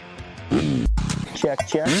Check,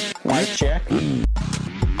 check. Mic check.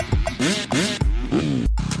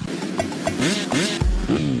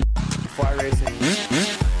 Fly racing.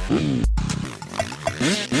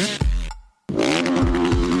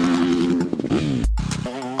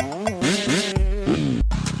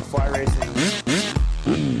 Fly racing.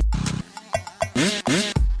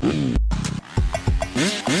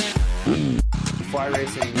 Fly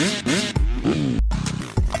racing.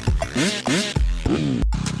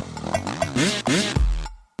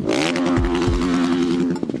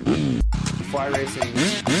 Fly racing.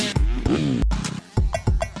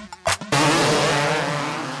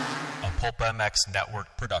 A Pulp MX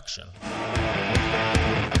Network production.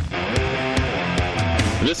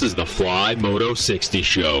 This is the Fly Moto 60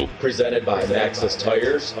 Show. Presented by Matthes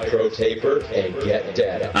Tires, Pro Taper, and Get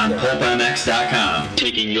Data. On PulpMX.com.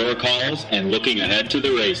 Taking your calls and looking ahead to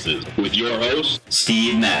the races. With your host,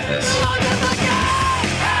 Steve Matthes.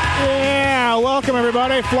 Yeah, welcome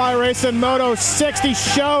everybody. Fly Racing Moto 60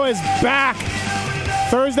 Show is back.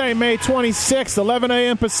 Thursday, May 26th, 11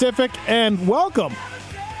 a.m. Pacific, and welcome.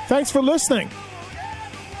 Thanks for listening.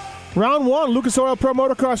 Round 1, Lucas Oil Pro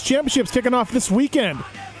Motocross Championships kicking off this weekend.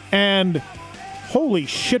 And holy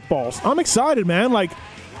shitballs. I'm excited, man. Like,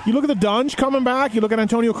 you look at the Dunge coming back. You look at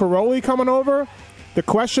Antonio Caroli coming over. The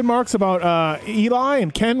question marks about Eli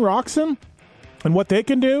and Ken Roxon and what they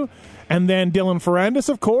can do. And then Dylan Ferrandis,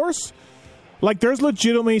 of course. Like, there's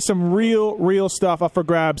legitimately some real stuff up for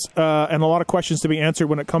grabs and a lot of questions to be answered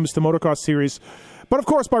when it comes to Motocross Series. But, of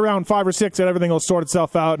course, by round 5 or 6, everything will sort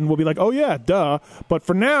itself out, and we'll be like, oh, yeah, duh. But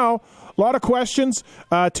for now, a lot of questions.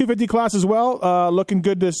 250 class as well, looking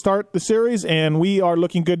good to start the series, and we are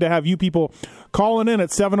looking good to have you people calling in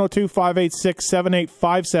at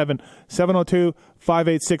 702-586-7857,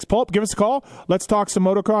 702-586. Pulp, give us a call. Let's talk some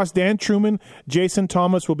motocross. Dan Truman, Jason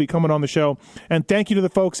Thomas will be coming on the show. And thank you to the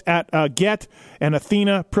folks at Get and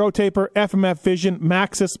Athena, Pro Taper, FMF Vision,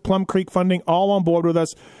 Maxis, Plum Creek Funding, all on board with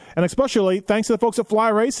us. And especially thanks to the folks at Fly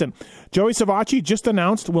Racing. Joey Savacci just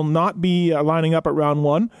announced will not be lining up at round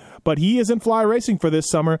 1, but he is in Fly Racing for this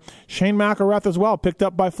summer. Shane McElrath as well, picked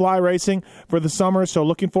up by Fly Racing for the summer. So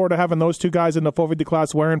looking forward to having those two guys in the 450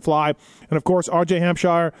 class wearing Fly. And of course, RJ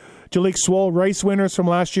Hampshire, Jalik Swoll, race winners from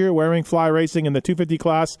last year wearing Fly Racing in the 250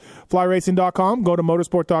 class. FlyRacing.com, go to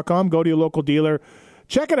motorsport.com, go to your local dealer.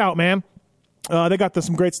 Check it out, man. They got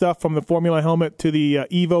some great stuff from the Formula helmet to the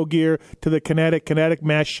Evo gear to the kinetic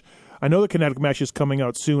mesh. I know the kinetic mesh is coming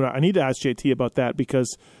out soon. I need to ask JT about that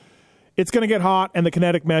because it's going to get hot, and the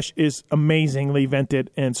kinetic mesh is amazingly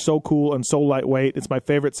vented and so cool and so lightweight. It's my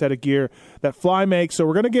favorite set of gear that Fly makes. So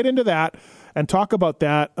we're going to get into that and talk about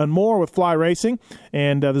that and more with Fly Racing.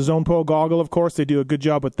 And the Zone Pro goggle, of course, they do a good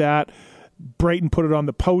job with that. Brayton put it on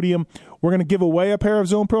the podium. We're going to give away a pair of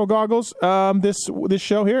Zone Pro goggles this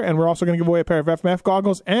show here, and we're also going to give away a pair of FMF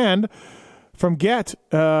goggles. And from Get,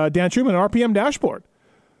 Dan Truman, RPM dashboard.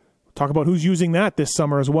 Talk about who's using that this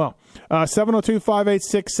summer as well.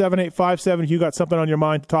 702-586-7857 if you got something on your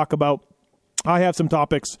mind to talk about. I have some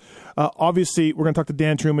topics. Obviously, we're going to talk to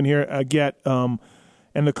Dan Truman here at Get, and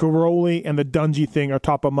the Caroli and the Dungy thing are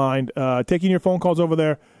top of mind. Taking your phone calls over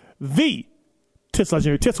there. Tits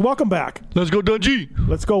Legendary. Tits, welcome back. Let's go, Dungy.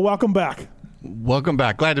 Let's go. Welcome back. Welcome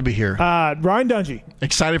back. Glad to be here. Ryan Dungy.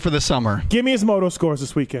 Excited for the summer. Give me his moto scores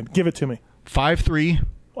this weekend. Give it to me. 5-3.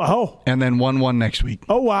 Oh. And then 1-1 next week.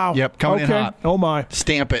 Oh, wow. Yep, coming in hot. Oh, my.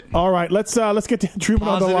 Stamp it. All right, let's get Dan Truman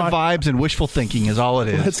on the line. Positive vibes and wishful thinking is all it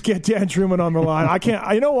is. Let's get Dan Truman on the line. I can't.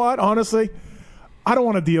 You know what? Honestly, I don't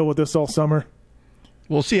want to deal with this all summer.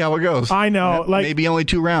 We'll see how it goes. I know. Maybe only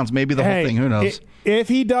 2 rounds. Maybe the whole thing. Who knows? If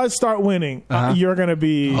he does start winning, you're going to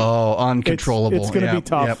be uncontrollable. It's going to be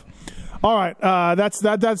tough. Yep. All right,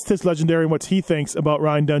 that's Tits Legendary and what he thinks about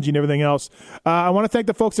Ryan Dungy and everything else. I want to thank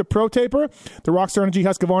the folks at Pro Taper, the Rockstar Energy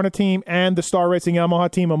Husqvarna team, and the Star Racing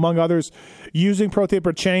Yamaha team, among others, using Pro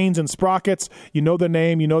Taper chains and sprockets. You know the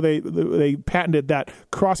name. You know they patented that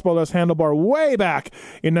crossbarless handlebar way back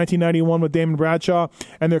in 1991 with Damon Bradshaw,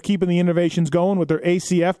 and they're keeping the innovations going with their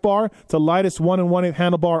ACF bar. It's the lightest 1 1/8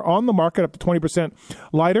 handlebar on the market, up to 20%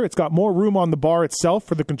 lighter. It's got more room on the bar itself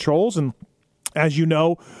for the controls, and as you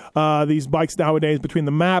know, these bikes nowadays, between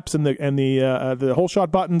the maps and the whole shot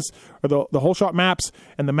buttons, or the whole shot maps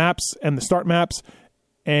and the start maps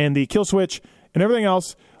and the kill switch and everything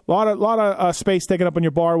else, a lot of space taken up on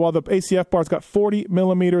your bar, while the ACF bar's got 40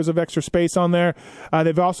 millimeters of extra space on there.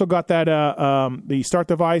 They've also got that the start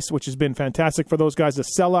device, which has been fantastic for those guys. The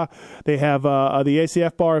Sella, they have the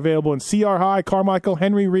ACF bar available in CR High, Carmichael,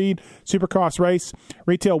 Henry Reed, Supercross Race,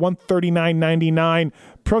 retail $139.99.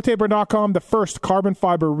 ProTaper.com, the first carbon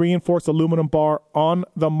fiber reinforced aluminum bar on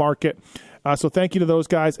the market. So thank you to those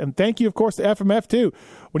guys. And thank you, of course, to FMF, too.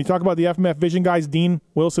 When you talk about the FMF Vision guys, Dean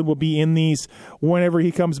Wilson will be in these whenever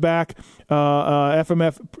he comes back.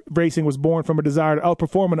 FMF Racing was born from a desire to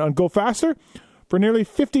outperform and go faster. For nearly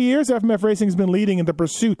 50 years, FMF Racing has been leading in the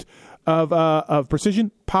pursuit of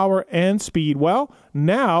precision, power, and speed. Well,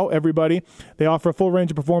 now, everybody, they offer a full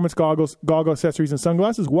range of performance goggles, goggle accessories, and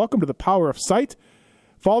sunglasses. Welcome to the power of sight.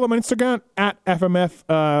 Follow them on Instagram at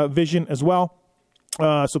FMF Vision as well.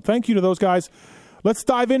 So thank you to those guys. Let's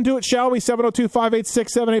dive into it, shall we?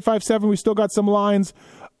 702-586-7857. We still got some lines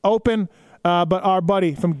open, but our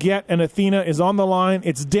buddy from Get and Athena is on the line.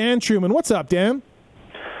 It's Dan Truman. What's up, Dan?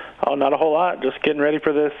 Oh, not a whole lot. Just getting ready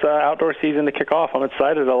for this outdoor season to kick off. I'm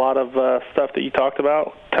excited. A lot of stuff that you talked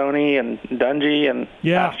about, Tony and Dungey and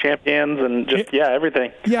past champions and just,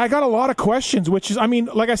 everything. Yeah, I got a lot of questions, which is, I mean,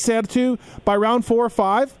 like I said, too, by round 4 or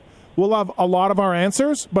 5, we'll have a lot of our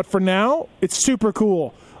answers. But for now, it's super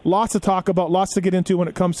cool. Lots to talk about, lots to get into when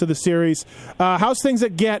it comes to the series. How's things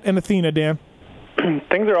at Get and Athena, Dan?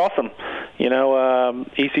 Things are awesome. You know,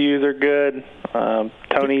 ECUs are good.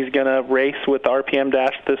 Tony's going to race with the RPM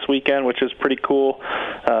Dash this weekend, which is pretty cool.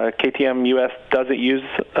 KTM US doesn't use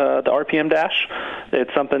the RPM Dash.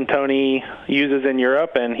 It's something Tony uses in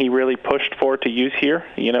Europe, and he really pushed for it to use here.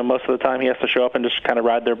 You know, most of the time he has to show up and just kind of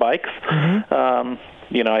ride their bikes. Mm-hmm.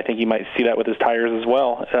 You know, I think you might see that with his tires as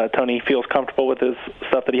well. Tony feels comfortable with his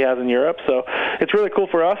stuff that he has in Europe, so it's really cool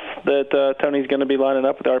for us that Tony's going to be lining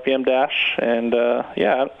up with the RPM Dash, and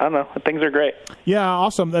I don't know, things are great. Yeah,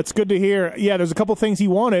 awesome. That's good to hear. Yeah, there's a couple things he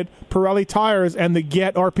wanted: Pirelli tires and the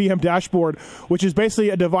Get RPM dashboard, which is basically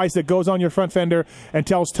a device that goes on your front fender and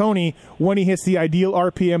tells Tony when he hits the ideal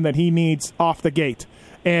RPM that he needs off the gate,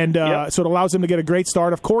 and so it allows him to get a great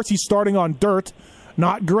start. Of course, he's starting on dirt.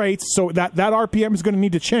 Not great, so that RPM is going to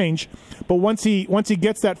need to change. But once he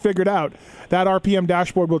gets that figured out, that RPM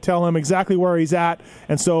dashboard will tell him exactly where he's at,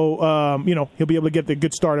 and so he'll be able to get the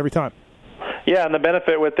good start every time. Yeah, and the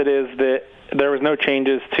benefit with it is that there was no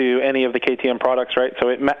changes to any of the KTM products, right? So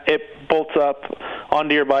it bolts up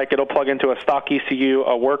onto your bike. It'll plug into a stock ECU,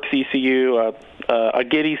 a Works ECU, a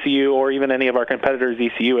Git ECU, or even any of our competitors'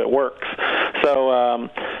 ECU. It works. So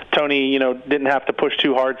Tony, didn't have to push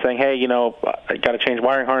too hard, saying, "Hey, I got to change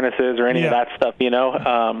wiring harnesses" or any of that stuff.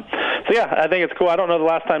 I think it's cool. I don't know the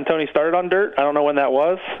last time Tony started on dirt. I don't know when that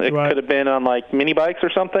was. It could have been on like mini bikes or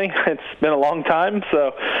something. It's been a long time,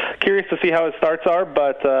 so curious to see how his starts are.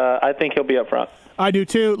 But I think he'll be up front. I do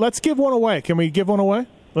too. Let's give one away. Can we give one away?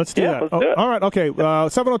 Let's do that. Let's do it. All right. Okay.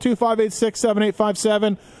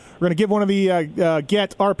 702-586-7857. We're going to give one of the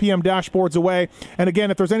Get RPM dashboards away. And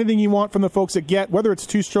again, if there's anything you want from the folks at Get, whether it's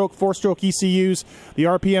 2-stroke, 4-stroke ECUs, the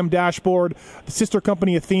RPM dashboard, the sister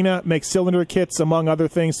company Athena makes cylinder kits, among other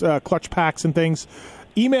things, clutch packs and things,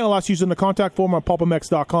 email us using the contact form on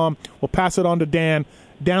pulpamex.com. We'll pass it on to Dan.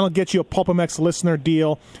 Dan will get you a Pulpamex listener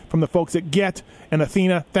deal from the folks at Get and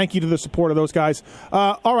Athena. Thank you to the support of those guys.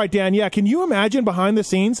 All right, Dan, can you imagine behind the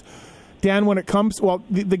scenes, Dan, when it comes,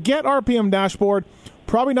 the Get RPM dashboard,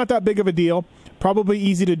 probably not that big of a deal, probably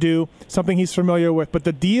easy to do, something he's familiar with, but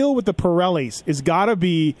the deal with the Pirellis has got to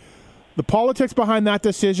be the politics behind that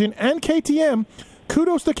decision, and KTM.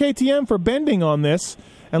 Kudos to KTM for bending on this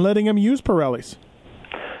and letting him use Pirellis.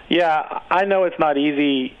 Yeah, I know it's not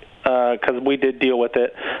easy, because we did deal with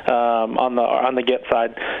it on the Get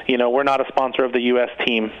side. We're not a sponsor of the U.S.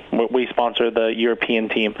 team. We sponsor the European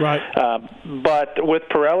team. Right. But with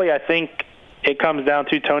Pirelli, I think it comes down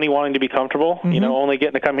to Tony wanting to be comfortable, only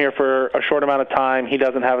getting to come here for a short amount of time. He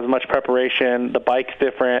doesn't have as much preparation. The bike's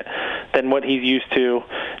different than what he's used to.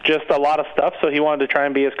 Just a lot of stuff, so he wanted to try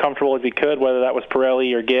and be as comfortable as he could, whether that was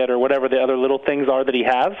Pirelli or Get or whatever the other little things are that he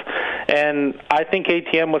has. And I think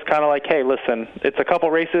KTM was kind of like, hey, listen, it's a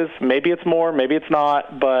couple races. Maybe it's more, maybe it's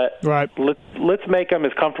not, but let's make him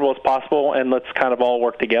as comfortable as possible, and let's kind of all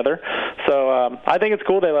work together. So I think it's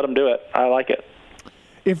cool they let him do it. I like it.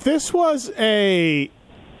 If this was a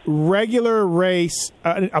regular race,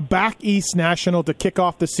 a back east national to kick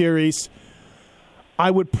off the series,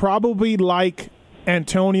 I would probably like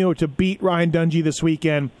Antonio to beat Ryan Dungey this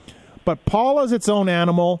weekend. But Paula's its own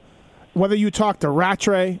animal. Whether you talk to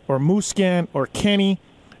Rattray or Musquin or Kenny,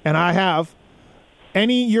 and I have,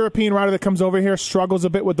 any European rider that comes over here struggles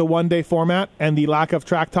a bit with the one-day format and the lack of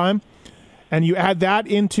track time. And you add that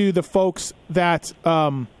into the folks that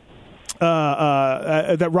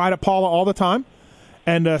that ride at Paula all the time,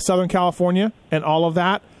 and Southern California, and all of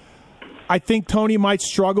that. I think Tony might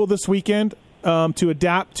struggle this weekend to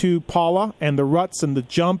adapt to Paula and the ruts and the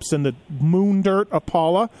jumps and the moon dirt of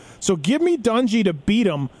Paula. So give me Dungey to beat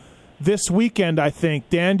him this weekend, I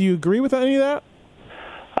think. Dan, do you agree with any of that?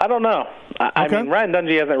 I don't know. I mean, Ryan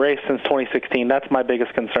Dungey hasn't raced since 2016. That's my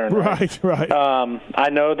biggest concern. Right. I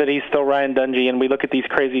know that he's still Ryan Dungey, and we look at these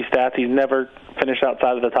crazy stats. He's never finished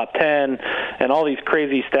outside of the top 10 and all these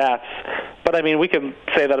crazy stats. But, I mean, we can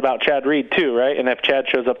say that about Chad Reed, too, right? And if Chad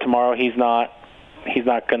shows up tomorrow, he's not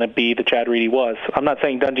going to be the Chad Reed he was. I'm not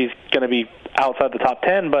saying Dungey's going to be outside the top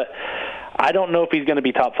 10, but I don't know if he's going to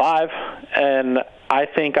be top 5. And I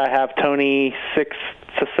think I have Tony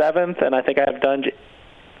 6th to 7th, and I think I have Dungey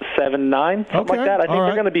 7, 9, something like that. I think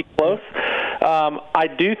they're going to be close. I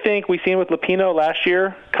do think we seen with Lupino last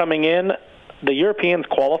year coming in, the Europeans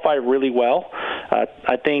qualify really well.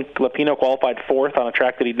 I think Lupino qualified 4th on a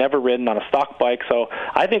track that he'd never ridden on a stock bike. So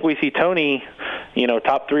I think we see Tony,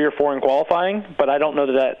 top 3 or 4 in qualifying, but I don't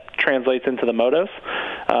know that translates into the motos.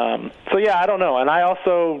 So yeah, I don't know. And I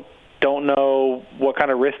also don't know what kind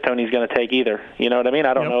of risk Tony's going to take either. You know what I mean?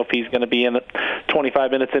 I don't know if he's going to be in 25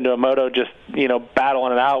 minutes into a moto just,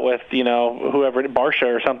 battling it out with, whoever, Barsha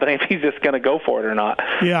or something, if he's just going to go for it or not.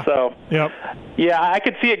 Yeah. So, yeah, I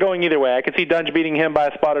could see it going either way. I could see Dunge beating him by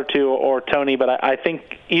a spot or 2 or Tony, but I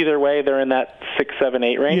think either way they're in that 6, 7,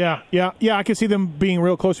 8 range. Yeah, I could see them being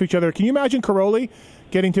real close to each other. Can you imagine Caroli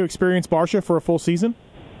getting to experience Barsha for a full season?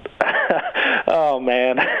 Oh,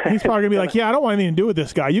 man. He's probably going to be like, I don't want anything to do with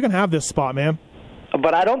this guy. You can have this spot, man.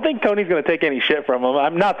 But I don't think Tony's going to take any shit from him.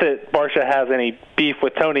 I'm not that Barsha has any beef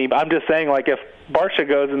with Tony. I'm just saying, if Barsha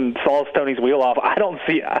goes and saws Tony's wheel off,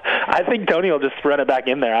 I think Tony will just run it back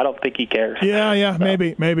in there. I don't think he cares. Yeah, so.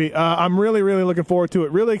 Maybe. I'm really, really looking forward to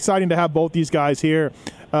it. Really exciting to have both these guys here,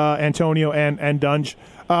 Antonio and Dunge.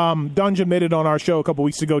 Dunge admitted on our show a couple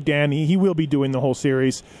weeks ago, Dan, he will be doing the whole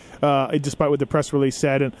series, despite what the press release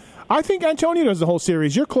said. And I think Antonio does the whole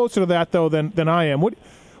series. You're closer to that, though, than I am.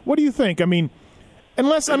 What do you think? I mean,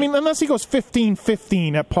 unless he goes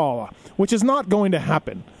 15-15 at Paula, which is not going to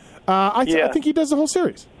happen, I think he does the whole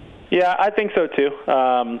series. Yeah, I think so too.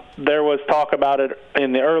 There was talk about it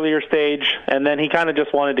in the earlier stage, and then he kind of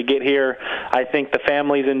just wanted to get here. I think the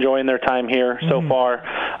family's enjoying their time here so far.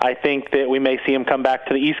 I think that we may see him come back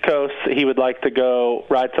to the East Coast. He would like to go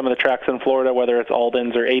ride some of the tracks in Florida, whether it's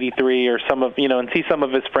Alden's or 83 or some of, and see some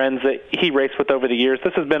of his friends that he raced with over the years.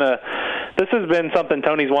 This has been something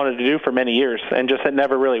Tony's wanted to do for many years and just had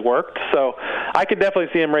never really worked. So I could definitely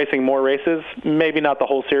see him racing more races, maybe not the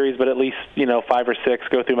whole series, but at least, 5 or 6,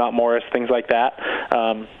 go through Mount Morris, things like that.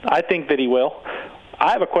 I think that he will.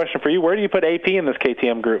 I have a question for you. Where do you put AP in this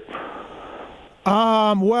KTM group?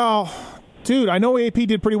 Well, dude, I know AP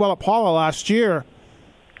did pretty well at Paula last year.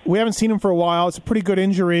 We haven't seen him for a while. It's a pretty good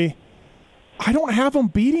injury. I don't have him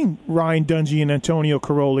beating Ryan Dungey and Antonio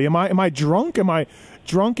Caroli. Am I drunk? Am I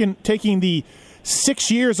drunk in taking the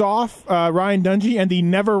 6 years off Ryan Dungey and the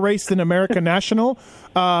never raced an American National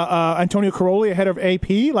Antonio Caroli ahead of AP?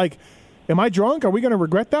 Am I drunk? Are we going to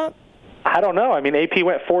regret that? I don't know. I mean, AP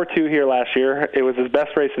went 4-2 here last year. It was his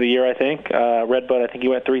best race of the year, I think. Red Bud, I think he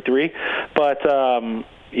went 3-3. But,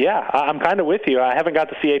 I'm kind of with you. I haven't got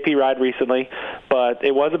to see AP ride recently, but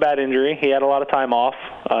it was a bad injury. He had a lot of time off.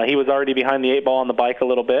 He was already behind the 8-ball on the bike a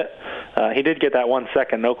little bit. He did get that 1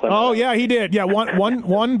 second, no claim. Oh, yeah, he did. Yeah,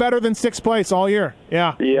 one better than 6th place all year.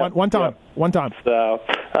 Yeah, yep. One time. Yep. One time. So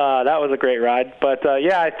that was a great ride. But,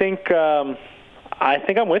 I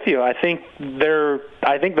think I'm with you. I think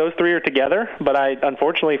those 3 are together, but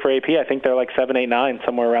unfortunately for AP, I think they're like 7, 8, 9,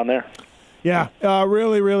 somewhere around there. Yeah,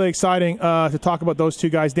 really, really exciting to talk about those two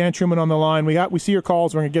guys. Dan Truman on the line. We see your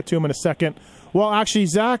calls. We're going to get to him in a second. Well, actually,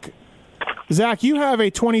 Zach, you have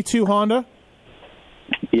a 22 Honda.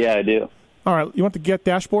 Yeah, I do. All right, you want the Get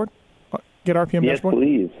dashboard? Get RPM dashboard? Yes,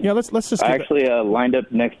 please. Yeah, let's just. I actually lined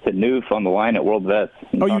up next to Noof on the line at World Vets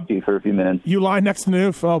and talked to you for a few minutes. You lined next to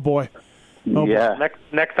Noof? Oh boy. Yeah. Boy.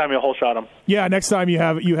 Next time you'll whole shot him. Yeah, next time you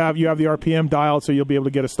have the RPM dialed, so you'll be able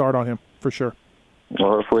to get a start on him for sure. Well,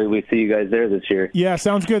 hopefully we see you guys there this year. Yeah,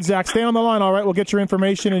 sounds good, Zach. Stay on the line, all right? We'll get your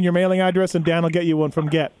information and your mailing address, and Dan will get you one from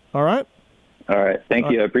Get, all right? All right. Thank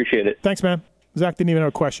you. I appreciate it. Thanks, man. Zach didn't even have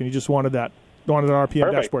a question. He just wanted that. Wanted an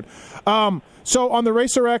RPM dashboard. So on the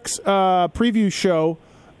Racer X preview show,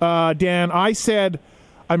 Dan, I said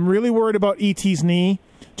I'm really worried about ET's knee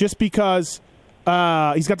just because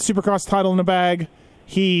he's got the Supercross title in the bag.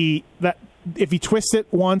 If he twists it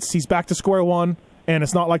once, he's back to square one, and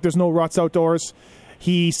it's not like there's no ruts outdoors.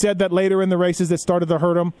 He said that later in the races that started to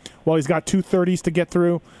hurt him. Well, he's got 230s to get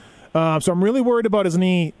through. So I'm really worried about his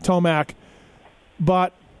knee, Tomac.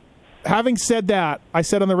 But having said that, I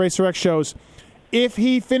said on the Racer X shows, if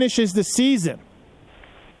he finishes the season,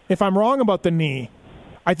 if I'm wrong about the knee,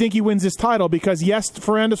 I think he wins his title because, yes,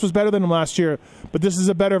 Ferrandis was better than him last year, but this is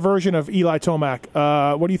a better version of Eli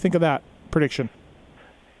Tomac. What do you think of that prediction?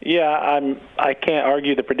 Yeah, I can't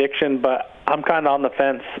argue the prediction, but I'm kind of on the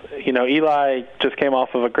fence. Eli just came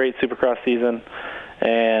off of a great Supercross season,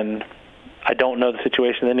 and I don't know the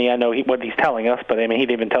situation in the knee. I know what he's telling us, but he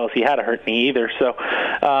didn't even tell us he had a hurt knee either. So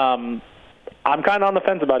I'm kind of on the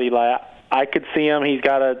fence about Eli. I could see him. He's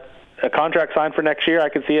got a contract signed for next year. I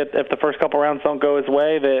could see it if the first couple rounds don't go his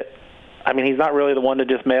way that, he's not really the one to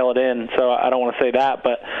just mail it in, so I don't want to say that,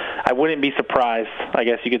 but I wouldn't be surprised, I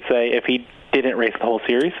guess you could say, if he didn't race the whole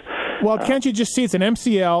series. Well, can't you just see it's an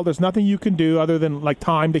MCL? There's nothing you can do other than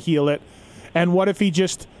time to heal it. And what if he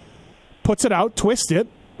just puts it out, twists it,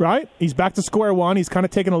 right? He's back to square one. He's kind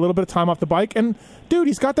of taking a little bit of time off the bike. And, dude,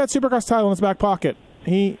 he's got that Supercross title in his back pocket.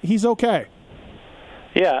 He's okay.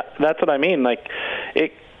 Yeah, that's what I mean.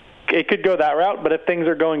 It could go that route, but if things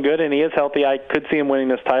are going good and he is healthy, I could see him winning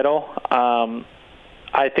this title.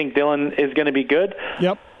 I think Dylan is going to be good.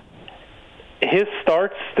 Yep. His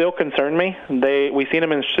starts still concern me. We seen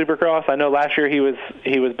him in Supercross. I know last year he was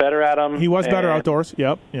better at them. He was better outdoors.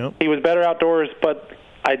 Yep. He was better outdoors, but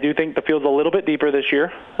I do think the field's a little bit deeper this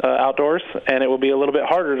year outdoors, and it will be a little bit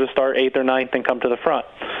harder to start 8th or 9th and come to the front.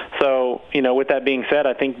 So, with that being said,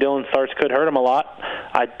 I think Dylan's starts could hurt him a lot.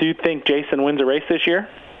 I do think Jason wins a race this year.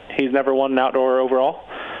 He's never won an outdoor overall.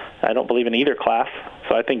 I don't believe in either class.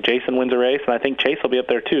 So I think Jason wins a race, and I think Chase will be up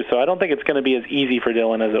there too. So I don't think it's going to be as easy for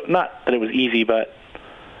Dylan as not that it was easy, but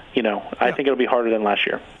I think it'll be harder than last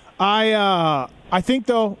year. I think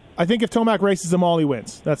if Tomac races them all, he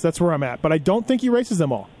wins. That's where I'm at. But I don't think he races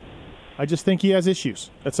them all. I just think he has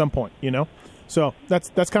issues at some point. So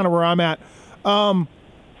that's kind of where I'm at.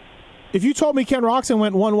 If you told me Ken Roxon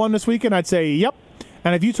went 1-1 this weekend, I'd say yep.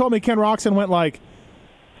 And if you told me Ken Roxon went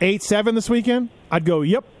 8-7 this weekend, I'd go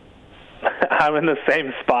yep. I'm in the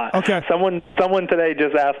same spot. Okay. Someone today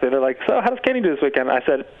just asked me. They're like, "So how does Kenny do this weekend?" I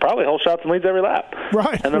said, "Probably whole shots and leads every lap."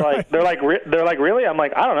 Right. And they're like, "Really?" I'm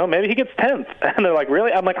like, "I don't know. Maybe he gets 10th." And they're like,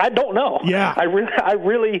 "Really?" I'm like, "I don't know." Yeah. I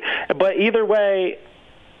really. But either way,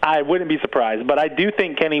 I wouldn't be surprised. But I do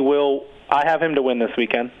think Kenny will. I have him to win this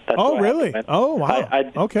weekend. That's really? Oh, wow.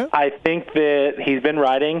 Okay. I think that he's been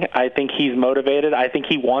riding. I think he's motivated. I think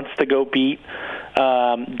he wants to go beat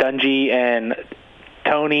Dungey and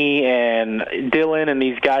Tony and Dylan and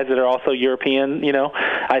these guys that are also European.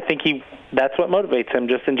 I think that's what motivates him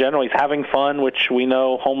just in general. He's having fun, which we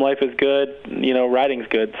know home life is good, riding's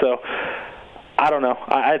good. So I don't know.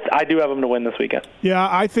 I do have him to win this weekend. Yeah,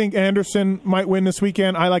 I think Anderson might win this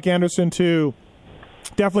weekend. I like Anderson to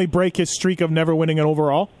definitely break his streak of never winning an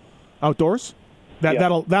overall outdoors.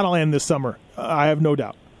 That'll end this summer. I have no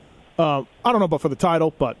doubt. I don't know about for the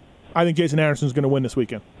title, but I think Jason Anderson's going to win this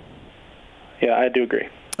weekend. Yeah, I do agree.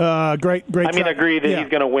 Great. Agree that he's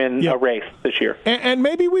going to win a race this year. And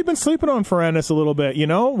maybe we've been sleeping on Ferrandis a little bit,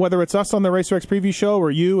 whether it's us on the RacerX preview show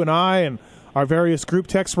or you and I and our various group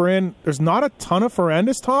texts we're in. There's not a ton of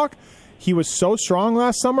Ferrandis talk. He was so strong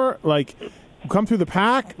last summer, come through the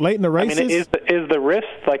pack late in the races. Is the wrist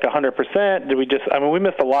 100%? Did we just? We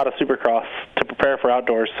missed a lot of Supercross to prepare for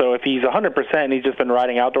outdoors. So if he's 100% and he's just been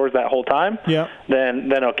riding outdoors that whole time,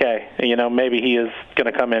 then okay, maybe he is going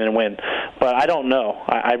to come in and win. But I don't know.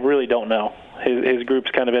 I really don't know. His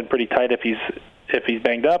group's kind of been pretty tight if he's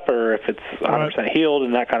banged up or if it's 100% healed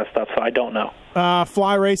and that kind of stuff. So I don't know.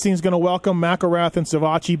 Fly Racing is going to welcome McElrath and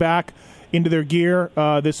Savacci back into their gear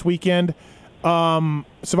this weekend.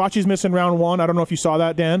 Savacci's missing round 1. I don't know if you saw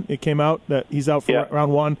that, Dan. It came out that he's out for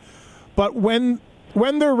round 1. But when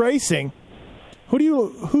they're racing,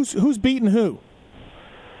 who's beating who?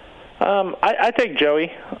 I take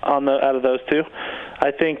Joey out of those two.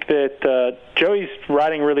 I think that Joey's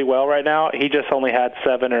riding really well right now. He just only had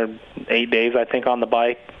 7 or 8 days, I think, on the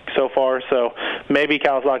bike so far. So maybe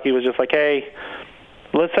Kawasaki was just like, hey,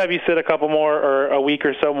 let's have you sit a couple more or a week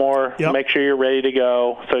or so more, make sure you're ready to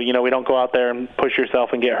go so, we don't go out there and push yourself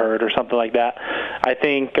and get hurt or something like that. I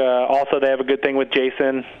think also they have a good thing with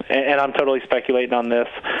Jason, and I'm totally speculating on this,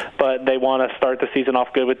 but they want to start the season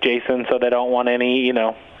off good with Jason so they don't want any,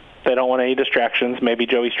 they don't want any distractions, maybe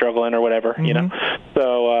Joey struggling or whatever,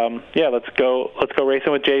 So, let's go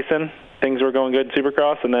racing with Jason. Things were going good in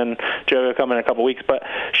Supercross, and then Joey will come in a couple weeks. But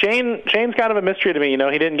Shane's kind of a mystery to me. He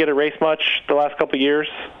didn't get a race much the last couple of years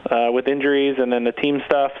with injuries and then the team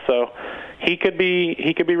stuff. So he could be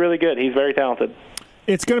really good. He's very talented.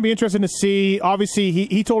 It's going to be interesting to see. Obviously,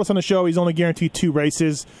 he told us on the show he's only guaranteed 2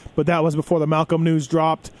 races, but that was before the Malcolm news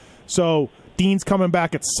dropped. So Dean's coming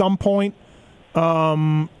back at some point. So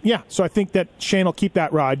I think that Shane will keep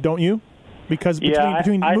that ride, don't you? Because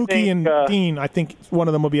between Mookie and Dean, I think one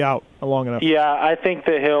of them will be out long enough. Yeah, I think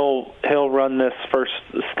that he'll run this first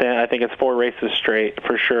stint. I think it's 4 races straight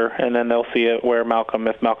for sure, and then they'll see it where if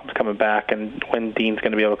Malcolm's coming back, and when Dean's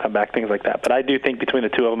going to be able to come back, things like that. But I do think between the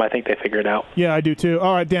two of them, I think they figure it out. Yeah, I do too.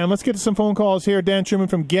 All right, Dan, let's get to some phone calls here. Dan Truman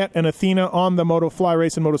from Get and Athena on the Moto Fly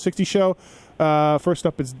Race and Moto 60 show. First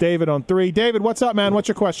up is David on 3. David, what's up, man? What's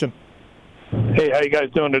your question? Hey, how you guys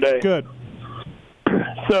doing today? Good.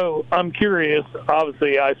 So I'm curious.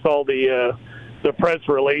 Obviously, I saw the press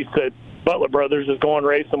release that Butler Brothers is going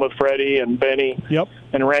racing with Freddie and Benny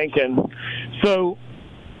and Rankin. So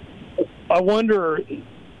I wonder,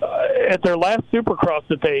 at their last Supercross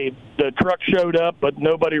that the truck showed up but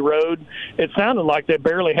nobody rode, it sounded like they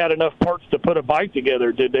barely had enough parts to put a bike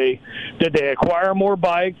together. Did they acquire more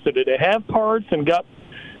bikes? Or did they have parts and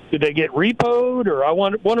did they get repoed? Or I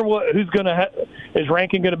wonder who's going to is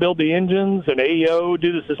Rankin going to build the engines and AEO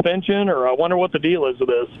do the suspension? Or I wonder what the deal is with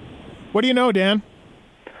this. What do you know, Dan?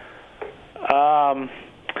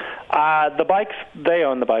 The bikes, they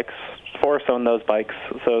own the bikes. Forrest owned those bikes,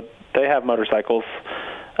 so they have motorcycles.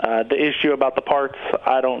 The issue about the parts,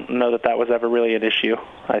 I don't know that was ever really an issue.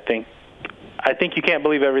 I think you can't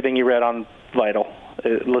believe everything you read on Vital.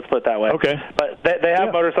 Let's put it that way. Okay. But they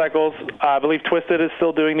have motorcycles. I believe Twisted is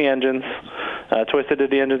still doing the engines. Twisted did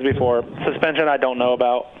the engines before. Suspension, I don't know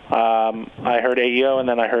about. I heard AEO, and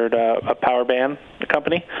then I heard a power band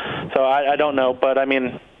company. So I don't know. But, I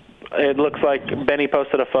mean, it looks like Benny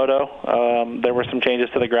posted a photo. There were some changes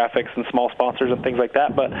to the graphics and small sponsors and things like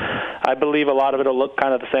that. But I believe a lot of it will look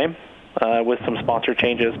kind of the same with some sponsor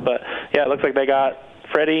changes. But, yeah, it looks like they got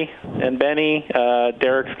Freddie and Benny.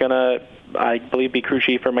 Derek's going to, I believe, be crew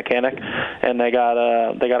chief or mechanic, and they got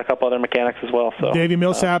a couple other mechanics as well. So Davey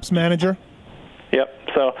Millsap's manager. Yep.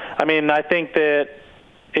 So I mean, I think that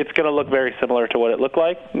it's going to look very similar to what it looked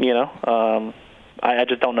like. You know, I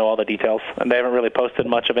just don't know all the details, and they haven't really posted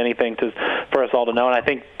much of anything for us all to know. And I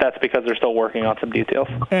think that's because they're still working on some details.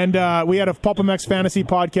 And we had a PulpMX Fantasy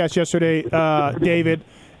podcast yesterday. David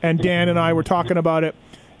and Dan and I were talking about it.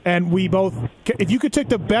 And we both, if you could take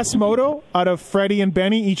the best moto out of Freddie and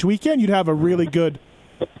Benny each weekend, you'd have a really good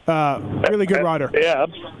rider. Yeah,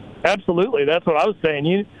 absolutely. That's what I was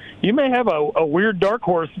saying. You may have a weird dark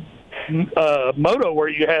horse moto where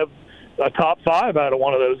you have a top 5 out of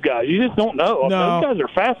one of those guys. You just don't know. No. Those guys are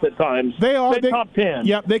fast at times. They are. They're top 10.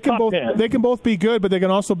 Yeah, they can both. 10. They can both be good, but they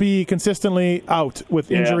can also be consistently out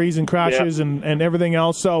with injuries and crashes and everything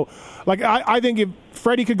else. So, like, I think if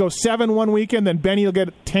Freddie could go 7 one weekend, then Benny will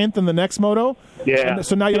get 10th in the next moto. Yeah. And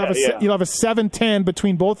so now you'll have a 7-10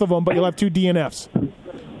 between both of them, but you'll have 2 DNFs.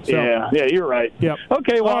 So, yeah, you're right. Yep.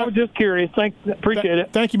 Okay, well, I was just curious. Thanks, appreciate it.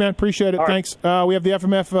 Thank you, man. Appreciate it. All Thanks. We have the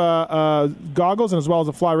FMF goggles, and as well as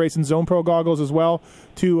the Fly Racing Zone Pro goggles as well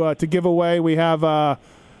to give away. We have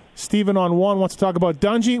Steven on 1 wants to talk about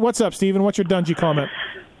Dungey. What's up, Steven? What's your Dungey comment?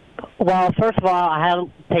 Well, first of all, I have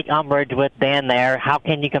to take umbrage with Dan there. How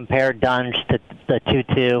can you compare Dunge to the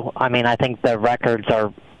 2.2? I mean, I think the records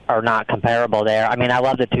are not comparable there. I mean, I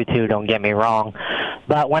love the 2.2, don't get me wrong.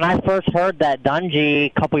 But when I first heard that Dungey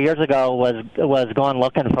a couple years ago was going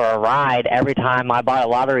looking for a ride, every time I bought a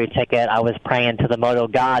lottery ticket, I was praying to the moto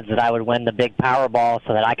gods that I would win the big Powerball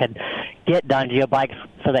so that I could get Dungey a bike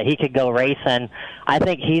so that he could go racing. I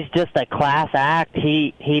think he's just a class act.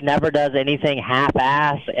 He never does anything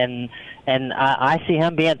half-ass, and I see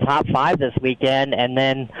him being top 5 this weekend. And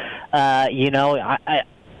then,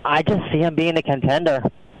 I just see him being a contender.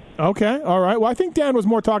 Okay, all right. Well, I think Dan was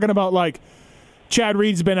more talking about like Chad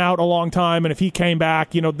Reed's been out a long time, and if he came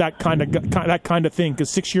back, that kind of thing.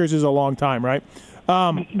 Because 6 years is a long time, right?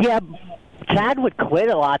 Yeah, Chad would quit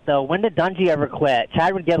a lot though. When did Dungey ever quit?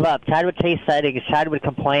 Chad would give up. Chad would chase settings. Chad would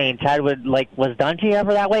complain. Chad would was Dungey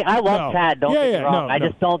ever that way? I love Chad. Don't get me wrong. I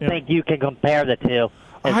just don't think you can compare the two.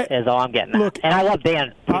 Is all I'm getting at. Look, and I love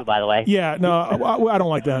Dan too, by the way. Yeah, no, I don't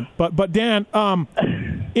like Dan. But Dan,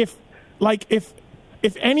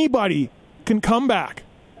 if anybody can come back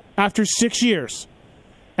after 6 years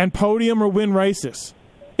and podium or win races,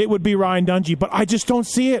 it would be Ryan Dungey. But I just don't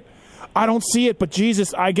see it. I don't see it. But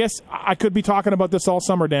Jesus, I guess I could be talking about this all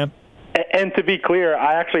summer, Dan. And to be clear,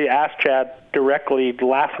 I actually asked Chad directly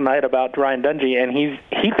last night about Ryan Dungey, and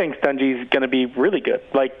he thinks Dungey's going to be really good.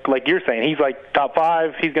 Like you're saying, he's like top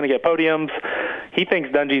 5. He's going to get podiums. He thinks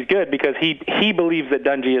Dungey's good because he believes that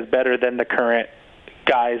Dungey is better than the current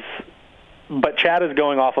guys. But Chad is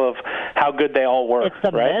going off of how good they all were. It's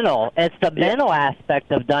the mental. It's the mental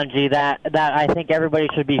aspect of Dungey that I think everybody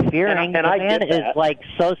should be fearing. And the I man get that. is like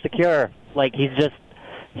so secure. Like he's just.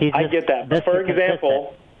 I get that. But for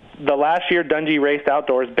example, the last year Dungey raced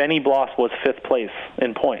outdoors, Benny Bloss was 5th place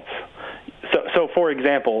in points. So for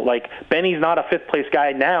example, like Benny's not a fifth place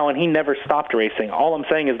guy now, and he never stopped racing. All I'm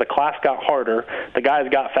saying is the class got harder, the guys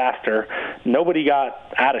got faster, nobody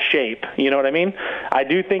got out of shape. You know what I mean? I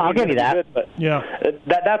do think I'll give you that. Good, but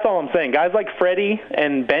that's all I'm saying. Guys like Freddie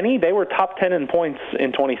and Benny, they were top 10 in points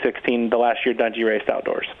in 2016, the last year Dungey raced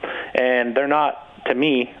outdoors, and they're not, to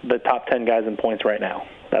me, the top 10 guys in points right now.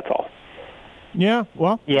 That's all. Yeah,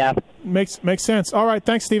 well, makes sense. All right,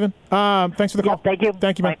 thanks, Stephen. Thanks for the call. Thank you.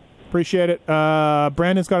 Thank you, man. Appreciate it.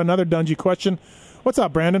 Brandon's got another Dungey question. What's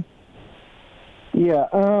up, Brandon?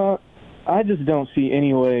 Yeah, I just don't see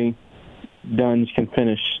any way Dunge can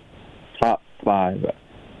finish top 5,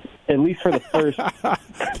 at least for the first.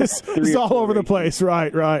 This is all over the place.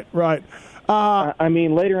 Right. I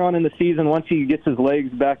mean, later on in the season, once he gets his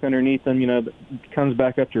legs back underneath him, comes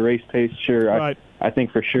back up to race pace. Sure, right. I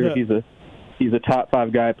think for sure he's a top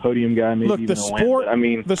 5 guy, podium guy, maybe. Look, even the a sport. win. I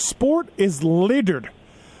mean, the sport is littered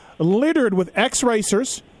with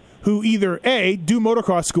ex-racers who either A, do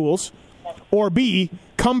motocross schools, or B,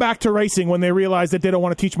 come back to racing when they realize that they don't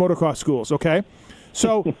want to teach motocross schools. Okay,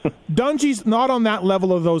 so Dungey's not on that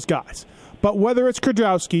level of those guys. But whether it's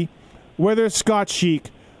Kudrowski, whether it's Scott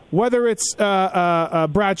Sheik, whether it's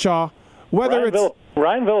Bradshaw, whether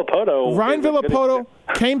Ryan Villapoto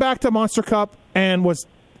came back to Monster Cup and was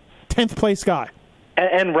 10th place guy.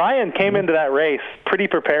 And Ryan came into that race pretty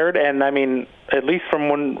prepared, and I mean, at least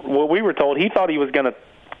from what we were told, he thought he was going to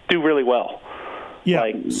do really well. Yeah.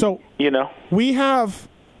 So we have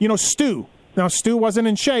Stu. Now Stu wasn't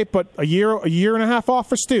in shape, but a year and a half off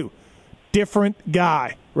for Stu. Different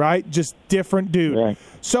guy, right? Just different dude. Right.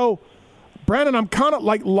 So, Brandon, I'm kind of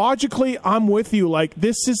like logically, I'm with you. Like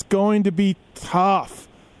this is going to be tough.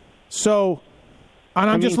 So, and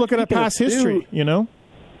I'm just looking at past history.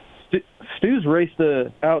 Stu's raced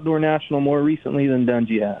the outdoor national more recently than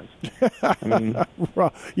Dungey has. I mean,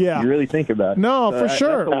 yeah. You really think about it. No, for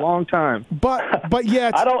sure. That's a long time. But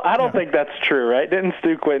yet, I don't think that's true, right? Didn't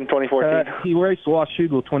Stu quit in 2014? He raced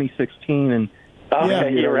Washougal 2016 and.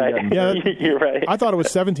 You're right. Yeah, you're right. I thought it was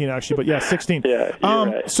 17 actually, but 16. Yeah, you're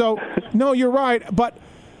right. So no, you're right. But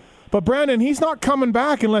Brandon, he's not coming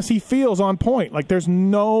back unless he feels on point. Like there's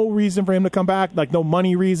no reason for him to come back. Like no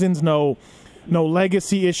money reasons, no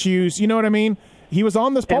legacy issues. You know what I mean? He was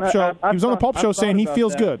on this pulp show. He was on the pulp show saying he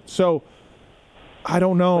feels good. So I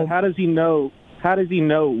don't know. But how does he know? How does he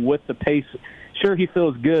know what the pace? Sure, he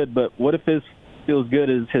feels good, but what if his feels good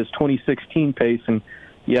as his 2016 pace? And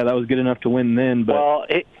yeah, that was good enough to win then. But well,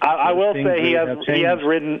 I will say he has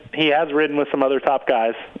ridden with some other top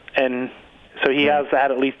guys, and so he has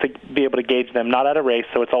had at least to be able to gauge them. Not at a race,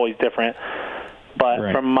 so it's always different.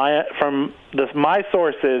 But from my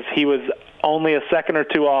sources, he was only a second or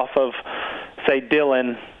two off of, say,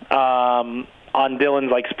 Dylan on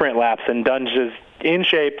Dylan's like sprint laps, and Dunge is in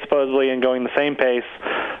shape supposedly and going the same pace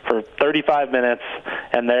for 35 minutes,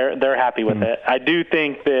 and they're happy with it. I do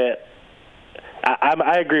think that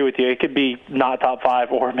I agree with you. It could be not top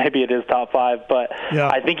 5, or maybe it is top 5, but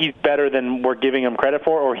I think he's better than we're giving him credit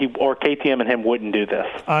for, or KTM and him wouldn't do this.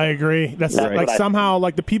 I agree. That's like somehow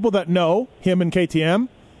like the people that know him and KTM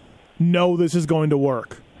know this is going to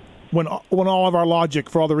work. When all of our logic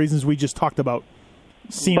for all the reasons we just talked about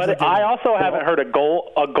seems. But like I also haven't heard a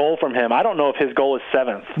goal from him. I don't know if his goal is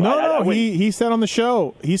 7th. No, he said on the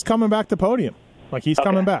show he's coming back to podium. Like he's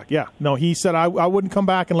coming back. Yeah. No, he said I wouldn't come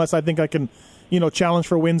back unless I think I can, challenge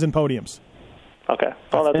for wins and podiums. Okay.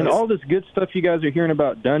 Well, and all this good stuff you guys are hearing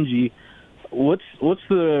about Dungey, what's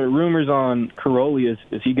the rumors on Caroli?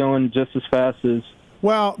 Is he going just as fast as?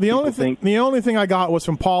 Well, the only thing I got was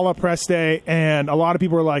from Paula Preste, and a lot of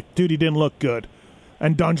people were like, "Dude, he didn't look good,"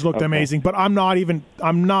 and Dunge looked amazing. But I'm not even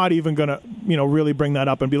gonna really bring that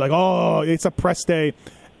up and be like, "Oh, it's a Preste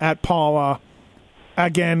at Paula."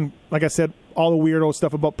 Again, like I said, all the weirdo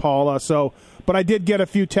stuff about Paula. So, but I did get a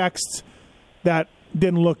few texts that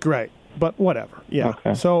didn't look great. But whatever. Yeah.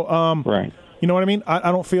 Okay. So, right. You know what I mean?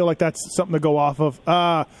 I don't feel like that's something to go off of.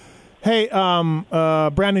 Hey,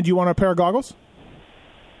 Brandon, do you want a pair of goggles?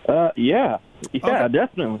 Yeah, Okay.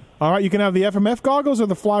 definitely. All right, you can have the FMF goggles or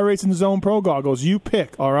the Fly Racing Zone Pro goggles. You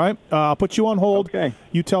pick, all right? I'll put you on hold. Okay.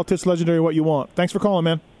 You tell Tits Legendary what you want. Thanks for calling,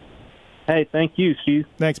 man. Hey, thank you, Steve.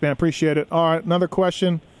 Thanks, man. Appreciate it. All right, another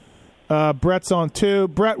question. Brett's on 2.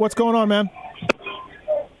 Brett, what's going on, man?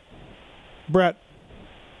 Brett.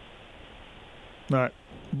 All right.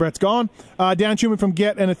 Brett's gone. Dan Truman from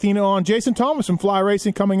Get and Athena on. Jason Thomas from Fly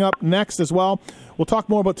Racing coming up next as well. We'll talk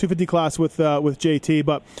more about 250 class with JT.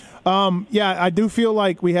 But, I do feel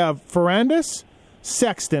like we have Ferrandis,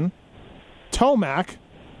 Sexton, Tomac,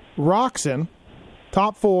 Roxon,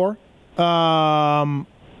 top 4. Who am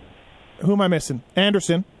I missing?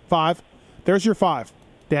 Anderson, 5. There's your 5,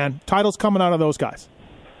 Dan. Titles coming out of those guys.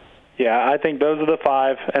 Yeah, I think those are the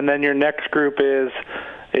 5. And then your next group is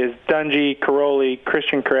Dungey, Caroli,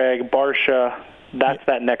 Christian Craig, Barsha. That's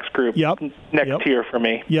that next group. Next tier for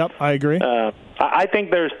me. Yep, I agree. I think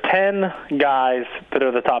there's 10 guys that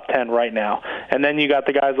are the top 10 right now. And then you got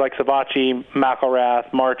the guys like Savachi,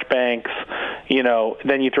 McElrath, Marchbanks,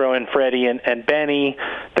 then you throw in Freddie and Benny,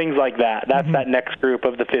 things like that. That's that next group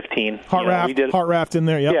of the 15. Hartraft in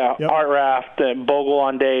there, yep. Hartraft, Bogle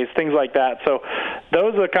on days, things like that. So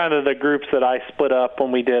those are kind of the groups that I split up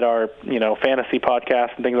when we did our, fantasy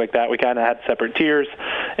podcast and things like that. We kind of had separate tiers.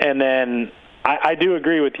 And then I do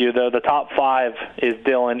agree with you, though. The top 5 is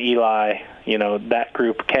Dylan, Eli, that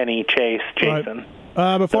group, Kenny, Chase, Jason.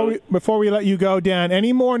 Right. Before we let you go, Dan,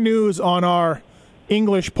 any more news on our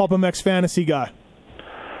English Pulp MX fantasy guy?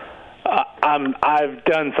 I've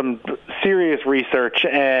done some serious research,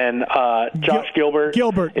 and Josh Gilbert,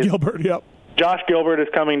 yep. Josh Gilbert is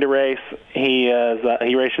coming to race. He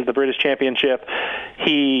races the British Championship.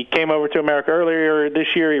 He came over to America earlier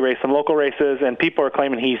this year. He raced some local races, and people are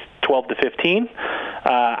claiming he's 12 to 15.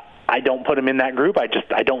 I don't put him in that group.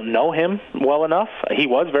 I don't know him well enough. He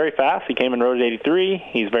was very fast. He came in road at 83.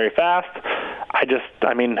 He's very fast.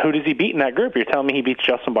 Who does he beat in that group? You're telling me he beats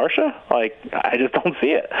Justin Barsha? I just don't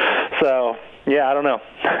see it. So, yeah, I don't know.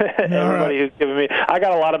 Everybody who's giving me, I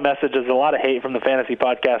got a lot of messages, a lot of hate from the fantasy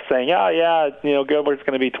podcast saying, Gilbert's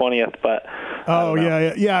going to be 20th, but.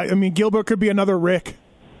 Yeah. Gilbert could be another Rick,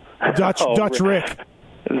 Dutch Rick.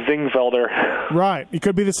 Zingfelder. Right. It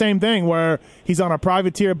could be the same thing where he's on a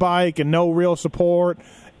privateer bike and no real support,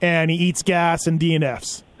 and he eats gas and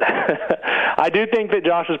DNFs. I do think that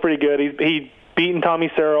Josh is pretty good. He beaten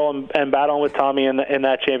Tommy Searle and battling with Tommy in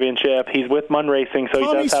that championship. He's with Munn Racing, so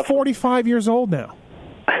Tommy's he does have 45 years old now.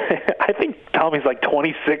 I think Tommy's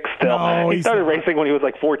 26 still. No, he started racing when he was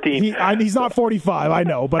 14. He's not 45, I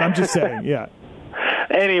know, but I'm just saying, yeah.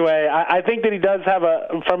 Anyway, I think that he does have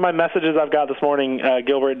from my messages I've got this morning,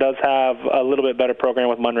 Gilbert does have a little bit better program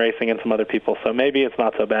with Munn Racing and some other people, so maybe it's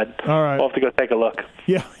not so bad. All right. We'll have to go take a look.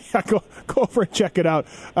 Yeah, go over and check it out.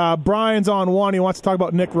 Brian's on one. He wants to talk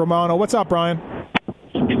about Nick Romano. What's up, Brian?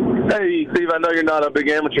 Hey, Steve, I know you're not a big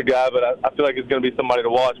amateur guy, but I feel like it's going to be somebody to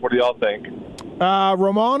watch. What do y'all think?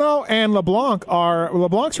 Romano and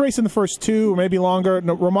LeBlanc's racing the first 2 or maybe longer.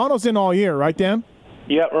 No, Romano's in all year, right, Dan?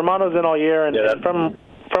 Yeah, Romano's in all year, and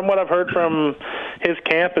from what I've heard from his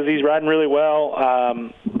camp is he's riding really well.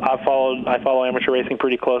 I follow amateur racing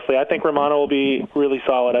pretty closely. I think Romano will be really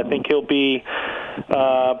solid. I think he'll be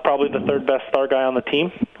probably the 3rd best star guy on the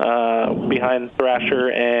team, behind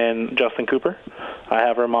Thrasher and Justin Cooper. I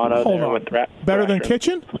have Romano with Thrasher. Better than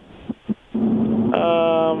Kitchen?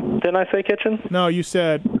 Didn't I say Kitchen? No, you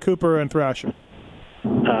said Cooper and Thrasher.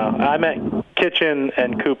 I meant Kitchen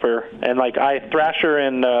and Cooper, and Thrasher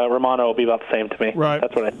and Romano will be about the same to me. Right,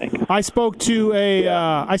 that's what I think. I spoke to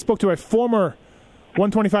a former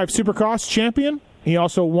 125 Supercross champion. He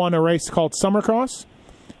also won a race called Summercross.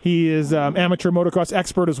 He is amateur motocross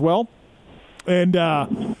expert as well. And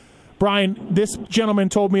Brian, this gentleman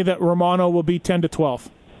told me that Romano will be 10 to 12.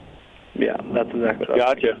 Yeah, that's exactly what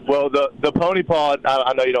Gotcha. Well, the Pony Pod,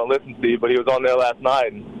 I know you don't listen, Steve, but he was on there last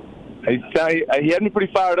night, and he had me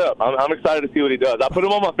pretty fired up. I'm excited to see what he does. I put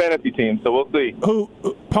him on my fantasy team, so we'll see. Who,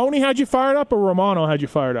 Pony had you fired up, or Romano had you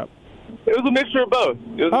fired up? It was a mixture of both.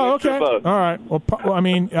 Okay. All right. Well, I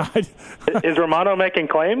mean, is Romano making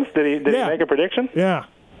claims? Did he make a prediction? Yeah.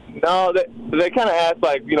 No, they kind of asked,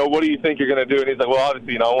 what do you think you're going to do? And he's like, well,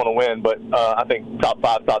 obviously, I want to win, but I think top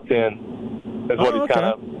 5, top 10 is what he's kind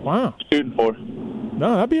of shooting for.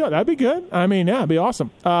 No, that'd be good. I mean, yeah, it'd be awesome.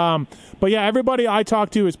 But yeah, everybody I talk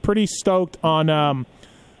to is pretty stoked on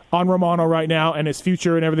Romano right now and his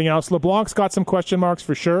future and everything else. LeBlanc's got some question marks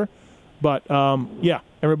for sure, but yeah,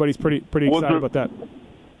 everybody's pretty excited about that.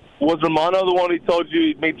 Was Romano the one who told you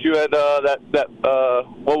he'd meet you at that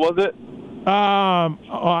what was it?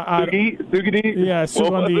 Sugidi? Yeah,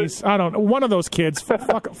 Sugandis. I don't know. One of those kids.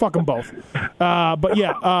 fuck them both. But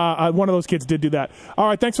yeah, one of those kids did do that. All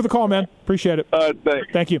right, thanks for the call, man. Appreciate it.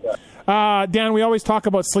 Thank you. Dan, we always talk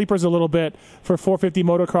about sleepers a little bit for 450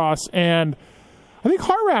 motocross, and I think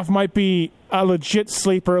Hartraft might be a legit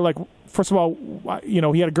sleeper. First of all, he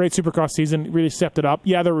had a great Supercross season, really stepped it up.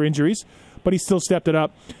 Yeah, there were injuries, but he still stepped it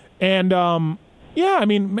up. And, yeah, I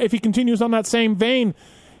mean, if he continues on that same vein,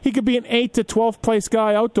 he could be an 8 to 12th place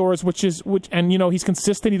guy outdoors, and he's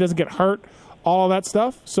consistent. He doesn't get hurt, all of that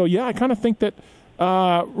stuff. So yeah, I kind of think that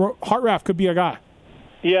Hartraft could be a guy.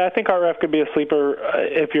 Yeah, I think Hartraft could be a sleeper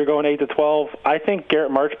if you're going 8 to 12. I think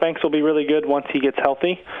Garrett Marchbanks will be really good once he gets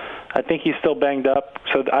healthy. I think he's still banged up,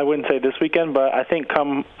 so I wouldn't say this weekend, but I think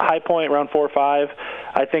come high point around 4 or 5,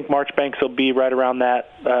 I think Marchbanks will be right around that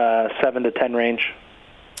 7 to 10 range.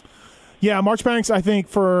 Yeah, Marchbanks, I think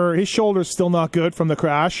for his shoulder's still not good from the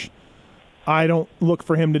crash. I don't look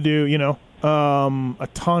for him to do, a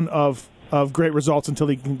ton of great results until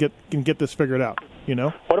he can get this figured out.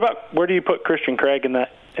 What about where do you put Christian Craig in that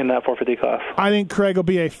 450 class? I think Craig will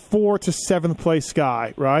be a 4th to 7th place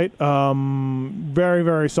guy, right? Very,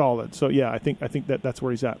 very solid. So yeah, I think that's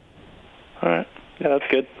where he's at. All right, yeah, that's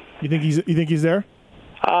good. You think he's there?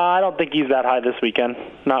 I don't think he's that high this weekend.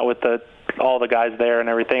 Not with all the guys there and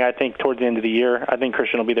everything. I think towards the end of the year, I think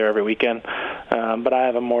Christian will be there every weekend. But I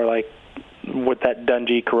have him more like with that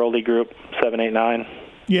Dungey Caroli group, 7, 8, 9.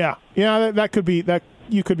 Yeah, that could be that.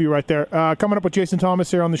 You could be right there. Coming up with Jason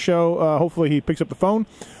Thomas here on the show. Hopefully he picks up the phone.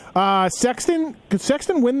 Sexton, could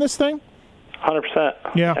Sexton win this thing? 100%.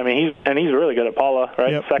 Yeah. I mean, he's really good at Paula,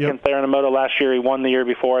 right? Yep, Second there in the moto last year. He won the year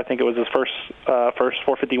before. I think it was his first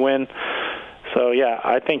 450 win. So, yeah,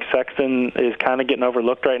 I think Sexton is kind of getting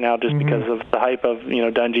overlooked right now just because of the hype of,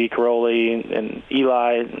 Dungey, Caroli, and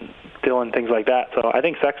Eli, and Dylan, things like that. So I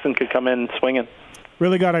think Sexton could come in swinging.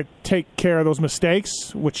 Really got to take care of those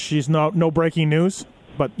mistakes, which is no breaking news.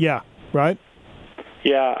 But, yeah, right?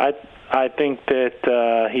 Yeah, I think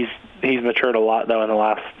that he's matured a lot, though, in the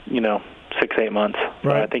last, 6-8 months. So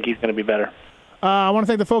right. I think he's going to be better. I want to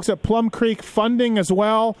thank the folks at Plum Creek Funding as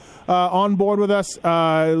well, on board with us.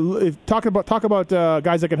 Talk about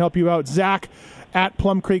guys that can help you out. Zach at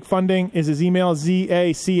Plum Creek Funding is his email,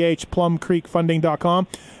 ZACH, plumcreekfunding.com.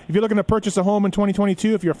 If you're looking to purchase a home in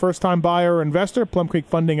 2022, if you're a first-time buyer or investor, Plum Creek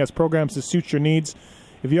Funding has programs to suit your needs.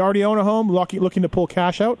 If you already own a home, looking to pull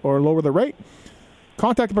cash out or lower the rate,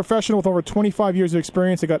 contact a professional with over 25 years of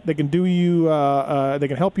experience. They can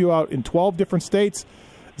help you out in 12 different states.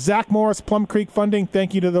 Zach Morris, Plum Creek Funding.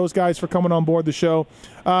 Thank you to those guys for coming on board the show.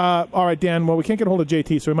 All right, Dan. Well, we can't get a hold of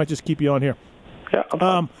JT, so we might just keep you on here.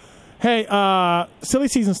 Yeah. Hey, silly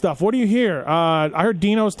season stuff. What do you hear? I heard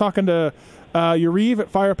Dino's talking to Urive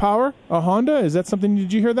at Firepower, a Honda. Is that something?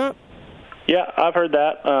 Did you hear that? Yeah, I've heard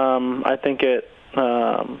that. I think it.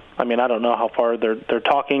 I don't know how far they're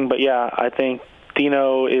talking, but yeah, I think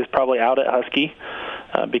Dino is probably out at Husky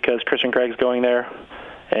because Christian Craig's going there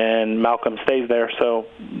and Malcolm stays there, so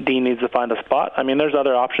Dean needs to find a spot. I mean, there's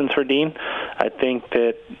other options for Dean. I think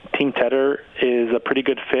that Team Tedder is a pretty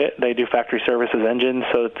good fit. They do factory services engines,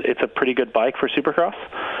 so it's a pretty good bike for Supercross.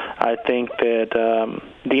 I think that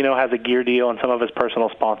Dino has a gear deal and some of his personal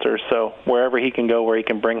sponsors, so wherever he can go where he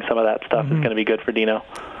can bring some of that stuff is going to be good for Dino.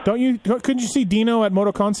 Couldn't you see Dino at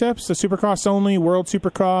Moto Concepts, the Supercross only, World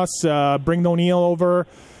Supercross, bring O'Neill over,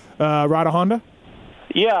 ride a Honda?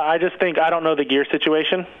 Yeah, I just think I don't know the gear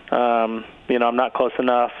situation. I'm not close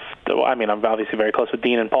enough. I'm obviously very close with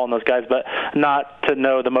Dean and Paul and those guys, but not to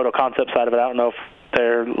know the Moto Concept side of it. I don't know if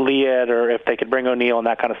they're Lied or if they could bring O'Neill and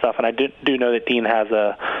that kind of stuff. And I do know that Dean has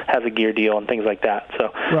a gear deal and things like that.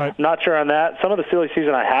 So right. I'm not sure on that. Some of the silly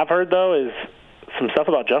season I have heard, though, is some stuff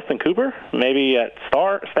about Justin Cooper, maybe at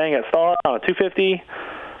staying at Star on a 250,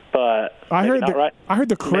 but I heard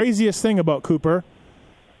the craziest thing about Cooper.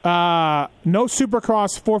 No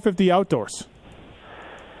Supercross 450 outdoors.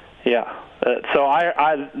 Yeah. So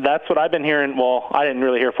I that's what I've been hearing. Well, I didn't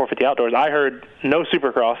really hear 450 outdoors. I heard no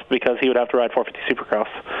Supercross because he would have to ride 450 Supercross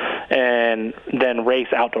and then race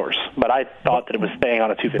outdoors. But I thought that it was staying on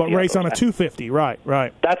a 250. But race on a 250, right.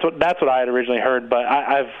 That's what I had originally heard. But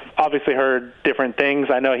I've obviously heard different things.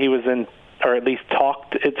 I know he was in, or at least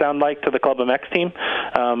talked, it sounded like, to the Club MX team.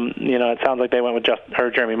 It sounds like they went with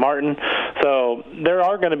Jeremy Martin. So there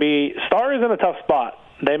are going to be, Star is in a tough spot.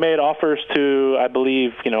 They made offers to, I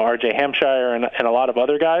believe, R.J. Hampshire and a lot of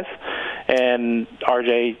other guys. And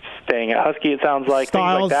R.J. staying at Husky, it sounds like. Things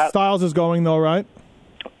like that. Styles is going, though, right?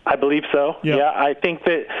 I believe so. Yep. Yeah, I think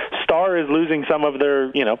that Star is losing some of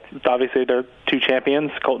their, obviously their two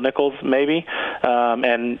champions, Colt Nichols maybe,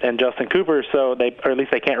 and Justin Cooper, or at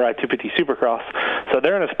least they can't ride 250 Supercross. So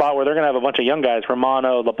they're in a spot where they're going to have a bunch of young guys,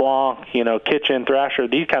 Romano, LeBlanc, Kitchen, Thrasher,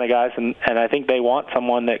 these kind of guys, and I think they want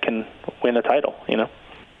someone that can win a title,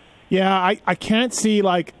 Yeah, I can't see,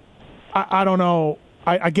 I don't know.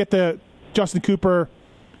 I get the Justin Cooper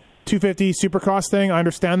 250 Supercross thing. I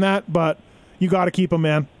understand that, but you got to keep him,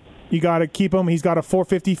 man. You got to keep him. He's got a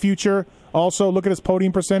 450 future. Also, look at his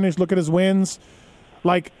podium percentage. Look at his wins.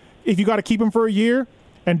 If you got to keep him for a year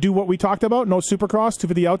and do what we talked about, no Supercross,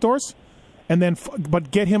 250 outdoors, and then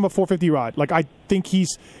but get him a 450 ride. I think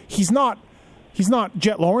he's not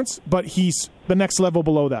Jet Lawrence, but he's the next level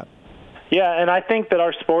below that. Yeah, and I think that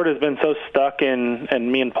our sport has been so stuck in, and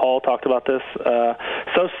me and Paul talked about this,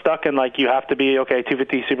 so stuck in, like, you have to be,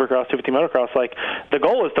 250 Supercross, 250 motocross. Like, the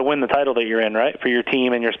goal is to win the title that you're in, right, for your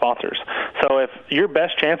team and your sponsors. So if your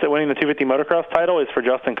best chance at winning the 250 motocross title is for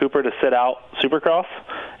Justin Cooper to sit out Supercross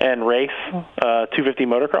and race 250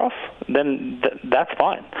 motocross, then that's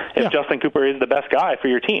fine. If Justin Cooper is the best guy for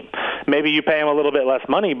your team. Maybe you pay him a little bit less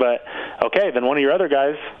money, but, then one of your other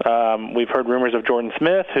guys, we've heard rumors of Jordan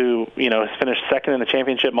Smith, who, has finished second in the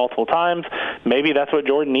championship multiple times. Maybe that's what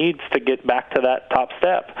Jordan needs to get back to that top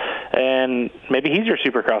step. And maybe he's your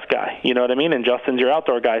Supercross guy, you know what I mean? And Justin's your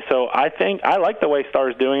outdoor guy. So I think I like the way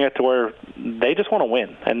Star's doing it to where they just want to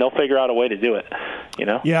win, and they'll figure out a way to do it,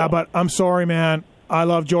 Yeah, but I'm sorry, man. I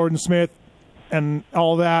love Jordan Smith and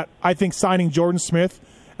all that. I think signing Jordan Smith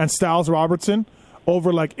and Styles Robertson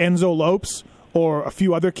over like Enzo Lopes or a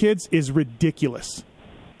few other kids is ridiculous.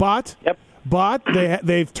 But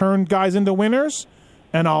they've turned guys into winners,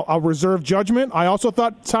 and I'll reserve judgment. I also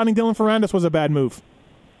thought signing Dylan Ferrandis was a bad move.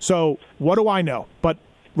 So what do I know? But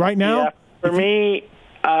right now, for me,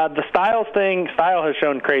 the Styles thing. Style has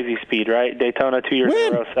shown crazy speed, right? Daytona 2 years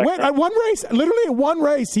in a row. At one race, literally at one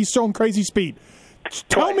race, he's shown crazy speed.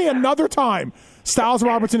 Tell me another time Styles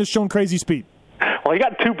Robertson has shown crazy speed. Well, he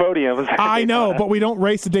got 2 podiums. I know, but we don't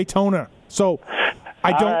race the Daytona, so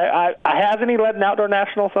I don't. Hasn't he led an outdoor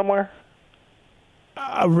national somewhere?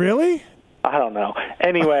 Really? I don't know.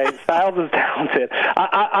 Anyway, Styles is talented.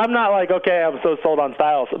 I'm not like, I'm so sold on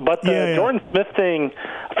Styles. But the Jordan Smith thing,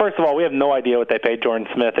 first of all, we have no idea what they paid Jordan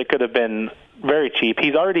Smith. It could have been very cheap.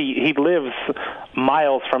 He lives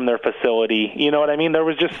miles from their facility. You know what I mean? There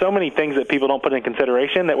was just so many things that people don't put in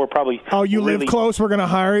consideration that were probably live close, we're going to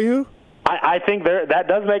hire you? I think that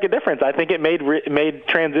does make a difference. I think it made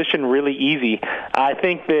transition really easy. I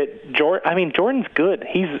think that Jordan's good.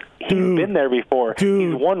 He's been there before.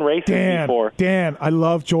 He's won races before. Dan, I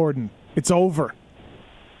love Jordan. It's over.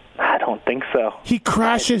 I don't think so. He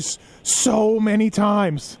crashes so many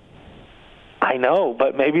times. I know,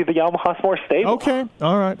 but maybe the Yamaha's more stable. Okay.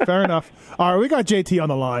 All right. Fair enough. All right. We got JT on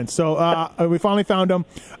the line. So we finally found him.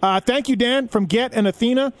 Thank you, Dan, from Get and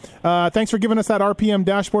Athena. Thanks for giving us that RPM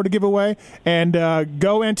dashboard to give away. And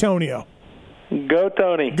go Antonio. Go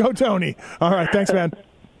Tony. Go Tony. All right. Thanks, man.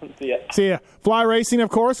 See ya. Fly Racing, of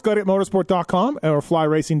course. Go to motorsport.com or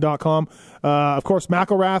flyracing.com. Of course,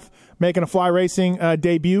 McElrath making a Fly Racing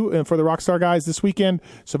debut for the Rockstar guys this weekend.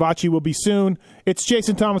 Savachi will be soon. It's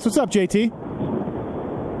Jason Thomas. What's up, JT?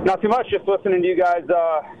 Not too much. Just listening to you guys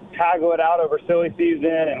haggle it out over silly season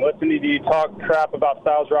and listening to you talk crap about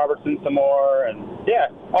Styles Robertson some more. And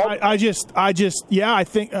I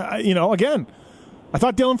think, again, I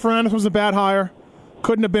thought Dylan Ferrandis was a bad hire.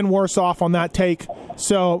 Couldn't have been worse off on that take.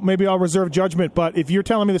 So maybe I'll reserve judgment. But if you're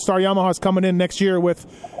telling me the Star Yamaha is coming in next year with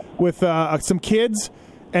some kids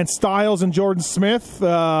and Styles and Jordan Smith,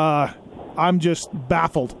 I'm just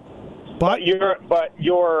baffled. But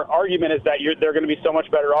your argument is that they're going to be so much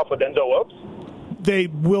better off with Enzo Lopes? They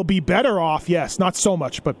will be better off, yes. Not so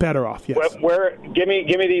much, but better off, yes. Give me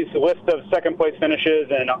these list of second place finishes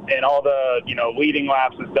and all the leading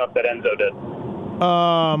laps and stuff that Enzo did.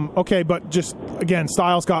 Okay, but just again,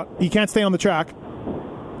 Styles he can't stay on the track.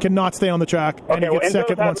 Cannot stay on the track, and he gets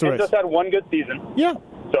second once a race. Enzo's had one good season. Yeah.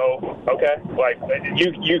 So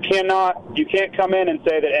you can't come in and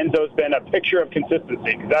say that Enzo's been a picture of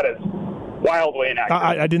consistency, because that is wildly inaccurate.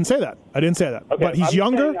 I didn't say that. Okay, but he's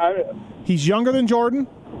younger. He's younger than Jordan.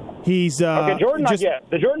 He's Jordan. I get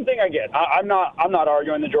the Jordan thing. I get. I'm not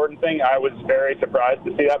arguing the Jordan thing. I was very surprised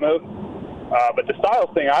to see that move. But the Styles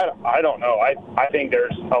thing, I don't know. I think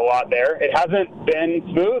there's a lot there. It hasn't been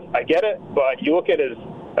smooth. I get it. But you look at his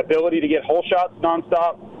ability to get hole shots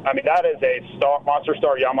nonstop. I mean, that is a Monster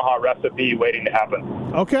Star Yamaha recipe waiting to happen.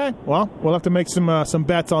 Okay. Well, we'll have to make some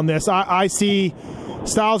bets on this. I see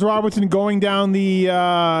Styles Robertson going down the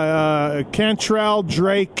Cantrell,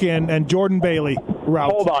 Drake, and Jordan Bailey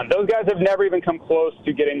route. Hold on. Those guys have never even come close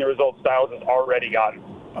to getting the results Styles has already gotten.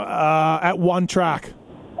 At one track.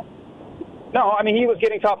 No, I mean, he was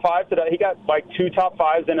getting top five today. He got like 2 top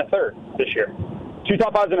fives and a third this year. 2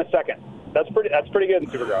 top fives and a second. That's pretty good in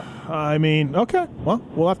Supercross. I mean, okay. Well,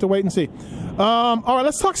 we'll have to wait and see. All right,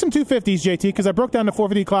 let's talk some 250s, JT, because I broke down the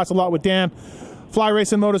 450 class a lot with Dan. Fly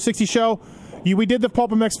Racing Moto 60 show. We did the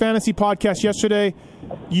Pulp MX Fantasy podcast yesterday.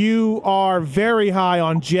 You are very high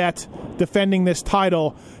on Jet defending this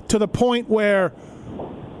title to the point where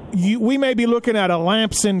we may be looking at a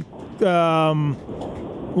Lampson.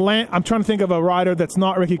 I'm trying to think of a rider that's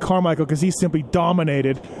not Ricky Carmichael because he's simply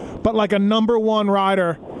dominated, but like a number one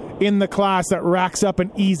rider in the class that racks up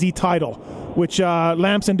an easy title, which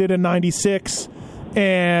Lampson did in 96,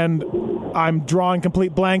 and I'm drawing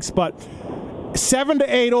complete blanks, but 7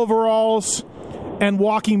 to 8 overalls and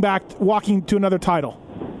walking to another title.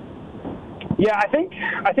 Yeah, I think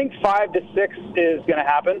 5 to 6 is going to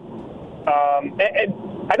happen. And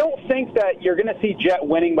I don't think that you're going to see Jet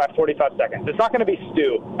winning by 45 seconds. It's not going to be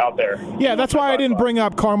Stu out there. Yeah, that's why I didn't bring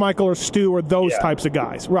up Carmichael or Stu or those types of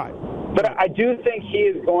guys. Right. But I do think he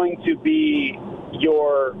is going to be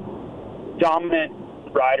your dominant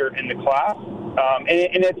rider in the class.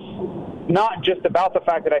 And it's not just about the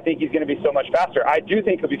fact that I think he's going to be so much faster. I do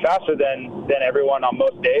think he'll be faster than everyone on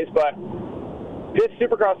most days, but this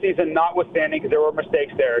Supercross season notwithstanding, because there were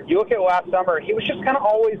mistakes there, you look at last summer, he was just kind of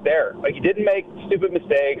always there. Like, he didn't make stupid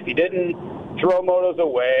mistakes. He didn't throw motos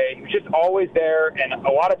away. He was just always there, and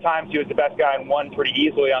a lot of times he was the best guy and won pretty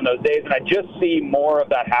easily on those days, and I just see more of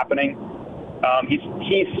that happening. He's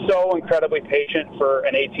so incredibly patient for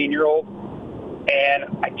an 18-year-old, and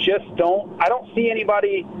I don't see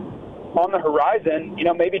anybody on the horizon. You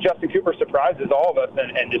know, maybe Justin Cooper surprises all of us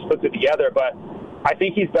and just puts it together, but I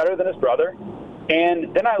think he's better than his brother.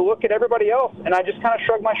 And then I look at everybody else, and I just kind of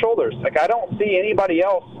shrug my shoulders. Like, I don't see anybody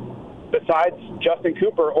else besides Justin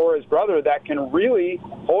Cooper or his brother that can really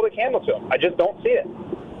hold a candle to him. I just don't see it.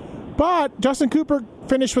 But Justin Cooper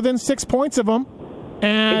finished within 6 points of him.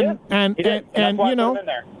 And that's why you know, I put him in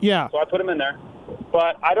there. Yeah. So I put him in there.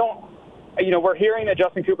 But I don't, we're hearing that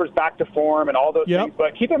Justin Cooper's back to form and all those things.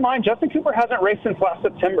 But keep in mind, Justin Cooper hasn't raced since last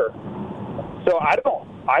September. So I don't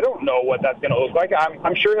know what that's going to look like.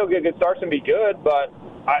 I'm sure he'll get good starts and be good, but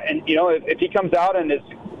if he comes out and is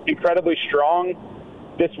incredibly strong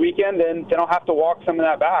this weekend, then I'll have to walk some of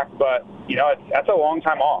that back. But that's a long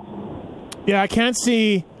time off. Yeah, I can't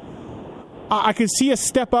see. I could see a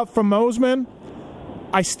step up from Mosman.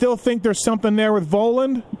 I still think there's something there with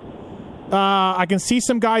Voland. I can see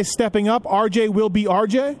some guys stepping up. RJ will be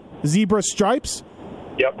RJ, zebra stripes.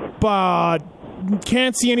 Yep. But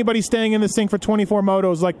can't see anybody staying in this thing for 24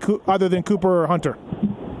 motos other than Cooper or Hunter.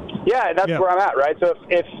 Yeah, that's where I'm at, right? So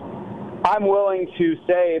if I'm willing to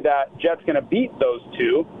say that Jet's going to beat those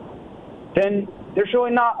two, then there's really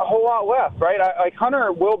not a whole lot left, right?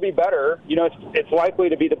 Hunter will be better. It's likely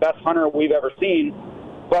to be the best Hunter we've ever seen.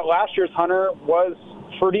 But last year's Hunter was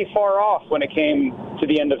pretty far off when it came to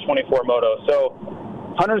the end of 24 motos. So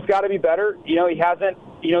Hunter's got to be better. He hasn't.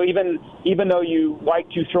 Even though you like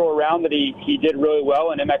to throw around that he did really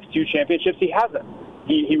well in MX2 championships, he hasn't.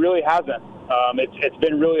 He really hasn't. It's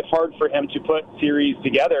been really hard for him to put series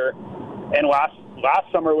together. And last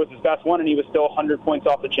summer was his best one, and he was still 100 points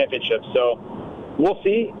off the championship. So we'll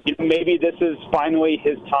see. Maybe this is finally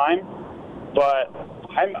his time. But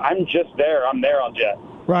I'm just there. I'm there on Jet.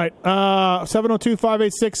 Right.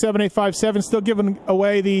 702-586-7857. Still giving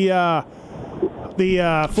away the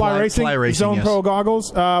Fly Racing Zone Pro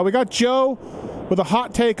goggles. We got Joe with a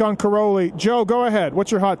hot take on Caroli. Joe, go ahead.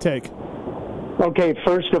 What's your hot take? Okay,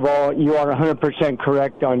 first of all, you are 100%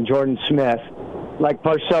 correct on Jordan Smith. Like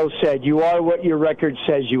Parcells said, you are what your record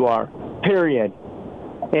says you are, period.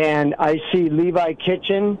 And I see Levi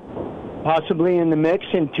Kitchen possibly in the mix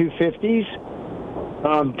in 250s.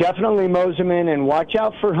 Definitely Moseman, and watch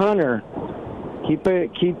out for Hunter. Keep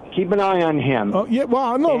an eye on him. Oh yeah,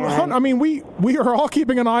 well, no, I mean we are all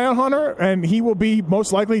keeping an eye on Hunter, and he will be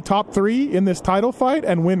most likely top 3 in this title fight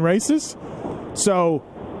and win races. So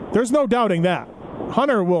there's no doubting that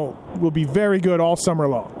Hunter will be very good all summer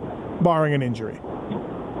long, barring an injury.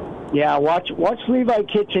 Yeah, watch Levi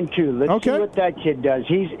Kitchen too. Let's see what that kid does.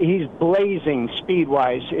 He's blazing speed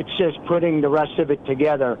wise. It's just putting the rest of it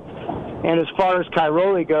together. And as far as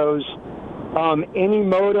Cairoli goes, any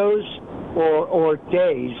motos or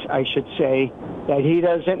days, I should say, that he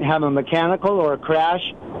doesn't have a mechanical or a crash,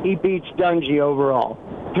 he beats Dungey overall.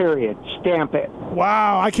 Period. Stamp it.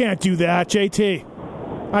 Wow, I can't do that, JT.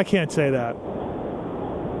 I can't say that.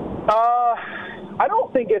 I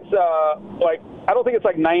don't think it's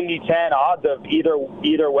like 90-10 odds of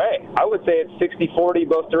either way. I would say it's 60-40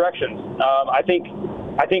 both directions. I think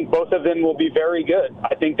both of them will be very good.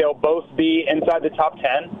 I think they'll both be inside the top 10.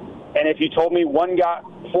 And if you told me one got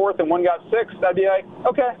 4th and one got 6th, I'd be like,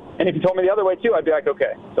 okay. And if you told me the other way too, I'd be like,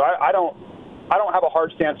 okay. So I don't have a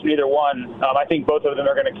hard stance on either one. I think both of them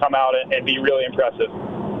are going to come out and be really impressive.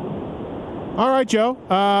 All right, Joe.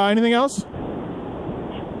 Anything else?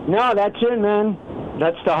 No, that's it, man.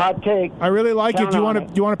 That's the hot take. I really like it. Do you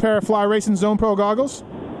want a pair of Fly Racing Zone Pro goggles?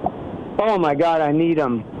 Oh my God, I need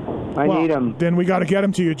them. I need them. Then we got to get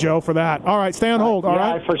them to you, Joe, for that. All right, stay on hold. All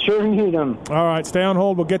right, I for sure need them. All right, stay on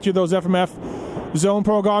hold. We'll get you those FMF Zone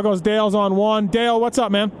Pro goggles. Dale's on one. Dale, what's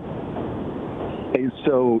up, man? Hey,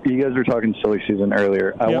 so you guys were talking silly season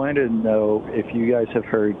earlier. I wanted to know if you guys have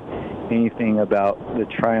heard anything about the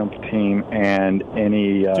Triumph team and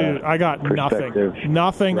any Dude, I got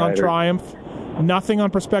nothing on Triumph, nothing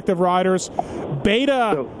on prospective riders.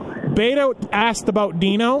 Beta asked about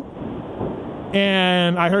Dino,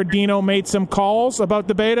 and I heard Dino made some calls about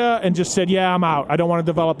the Beta and just said, yeah, I'm out. I don't want to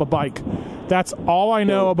develop a bike. That's all I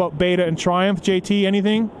know about Beta and Triumph. JT,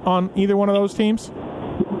 anything on either one of those teams?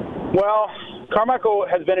 Well, Carmichael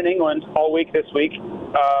has been in England all week this week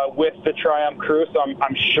with the Triumph crew, so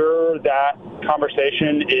I'm sure that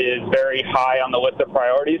conversation is very high on the list of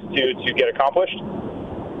priorities to get accomplished.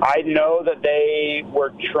 I know that they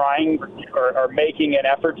were trying or making an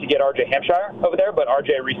effort to get RJ Hampshire over there, but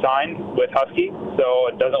RJ re-signed with Husky, so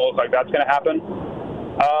it doesn't look like that's going to happen.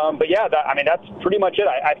 But yeah, that's pretty much it.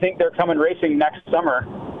 I think they're coming racing next summer,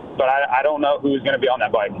 but I don't know who's going to be on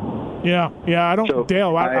that bike. Yeah. I don't, so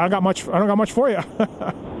Dale. I don't got much for you.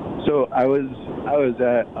 So I was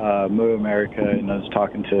at Moto America and I was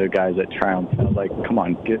talking to guys at Triumph. And I was like, "Come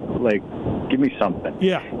on, give me something."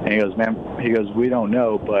 Yeah. And he goes, "We don't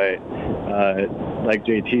know, but like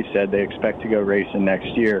JT said, they expect to go racing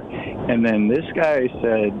next year." And then this guy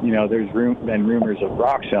said, there's been rumors of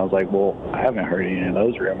Roxon. I was like, "Well, I haven't heard any of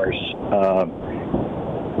those rumors."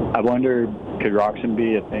 I wonder, could Roxon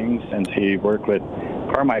be a thing since he worked with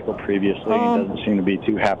Carmichael previously and doesn't seem to be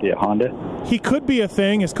too happy at Honda? He could be a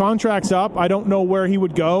thing. His contract's up. I don't know where he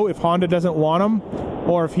would go if Honda doesn't want him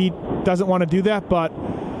or if he doesn't want to do that, but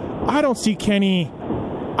I don't see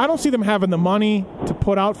them having the money to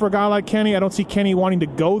put out for a guy like Kenny. I don't see Kenny wanting to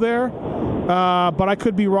go there, but I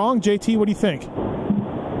could be wrong. JT, what do you think?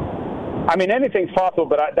 I mean, anything's possible,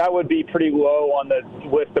 but that would be pretty low on the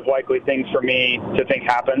list of likely things for me to think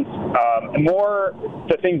happens. More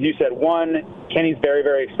the things you said. One, Kenny's very,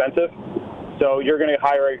 very expensive. So you're going to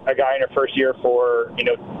hire a guy in your first year for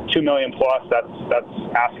 $2 million plus. That's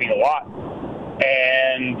asking a lot.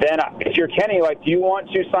 And then if you're Kenny, do you want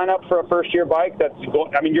to sign up for a first year bike?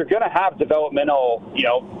 You're going to have developmental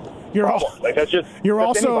problems. It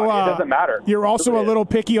doesn't matter. You're also a little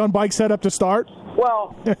picky on bike setup to start.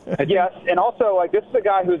 Well, yes, and also this is a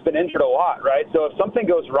guy who's been injured a lot, right? So if something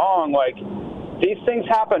goes wrong, these things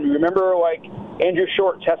happen. Remember, Andrew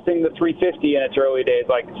Short testing the 350 in its early days.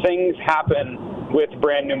 Things happen with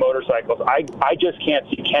brand new motorcycles. I just can't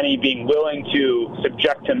see Kenny being willing to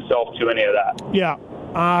subject himself to any of that. Yeah,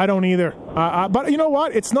 I don't either. But you know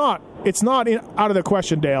what? It's not out of the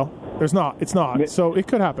question, Dale. It's not. So it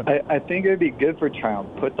could happen. I think it would be good for Triumph.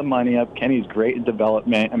 Put the money up. Kenny's great in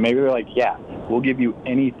development. And maybe they're like, yeah, we'll give you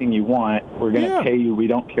anything you want. We're going to pay you. We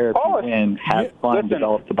don't care if you win. Have fun.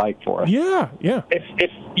 Develop the bike for us. Yeah.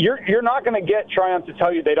 If you're not going to get Triumph to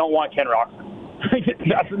tell you they don't want Ken Roczen.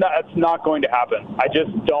 That's not going to happen. I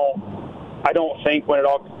don't think when it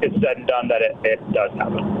all is said and done that it does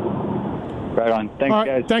happen. Right on. Thanks,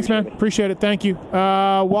 guys. Thanks, man. Appreciate it. Thank you.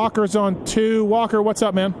 Walker's on 2. Walker, what's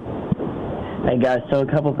up, man? Hey, guys, so a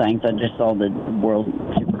couple things. I just saw the World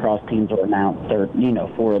Supercross teams were announced, or,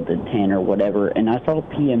 4 of the 10 or whatever, and I saw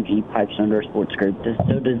PMG, Pipestone Sports Group. Does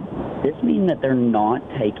this mean that they're not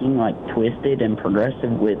taking, Twisted and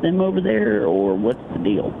Progressive with them over there, or what's the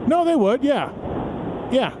deal? No, they would, yeah.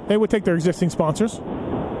 Yeah, they would take their existing sponsors.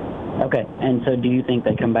 Okay, and so do you think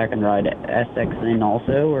they come back and ride SX then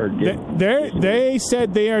also, or they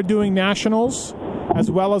said they are doing nationals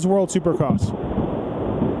as well as World Supercross.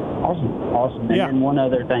 Awesome. And then one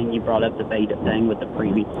other thing, you brought up the Beta thing with the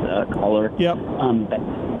previous caller. Yep.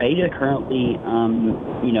 Beta currently,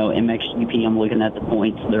 MXGP, I'm looking at the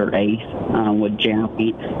points, they're 8th with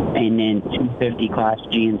Jeremy, and then 250 class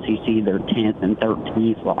GNCC, they're 10th and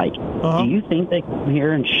 13th. Do you think they come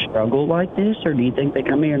here and struggle like this, or do you think they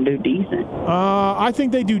come here and do decent? I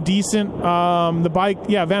think they do decent. The bike,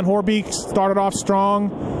 Van Horbeek started off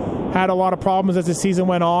strong. Had a lot of problems as the season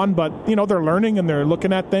went on, but they're learning and they're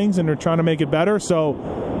looking at things and they're trying to make it better. So,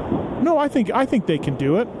 no, I think they can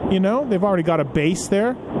do it. They've already got a base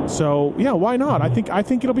there, so yeah, why not? I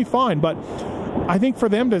think it'll be fine. But I think for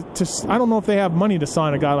them to I don't know if they have money to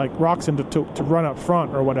sign a guy like Roczen to run up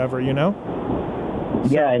front or whatever.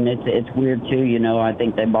 Yeah, and it's weird too. I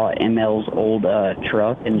think they bought ML's old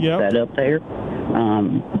truck and set up there.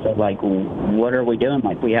 So what are we doing?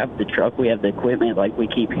 We have the truck, we have the equipment. We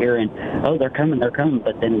keep hearing, oh, they're coming,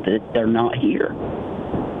 but then they're not here.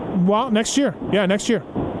 Well, next year. Yeah, next year.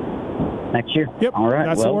 Next year. Yep. All right.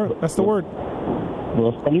 That's the word. That's the word.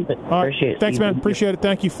 We'll save it. Appreciate it. Thanks, man. Appreciate it.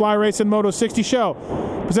 Thank you. Fly Racing Moto 60 Show,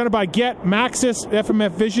 presented by Get, Maxxis,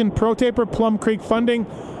 FMF Vision, Pro Taper, Plum Creek Funding,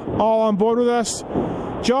 all on board with us.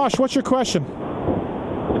 Josh, what's your question?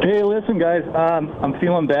 Hey, listen, guys. I'm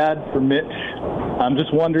feeling bad for Mitch. I'm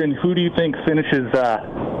just wondering, who do you think finishes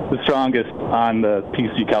the strongest on the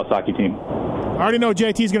PC Kawasaki team? I already know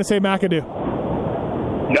JT's going to say McAdoo.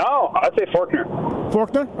 No, I'd say Faulkner.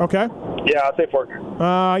 Faulkner? Okay. Yeah, I'd say Faulkner.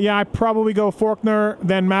 Yeah, I'd probably go Faulkner,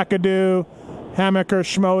 then McAdoo, Hammaker,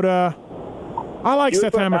 Shimoda. I like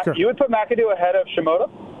Seth Hammaker. You would put McAdoo ahead of Shimoda?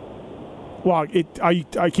 Well,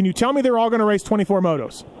 can you tell me they're all going to race 24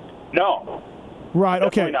 motos? No. Right,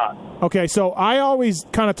 Definitely okay. not. Okay, so I always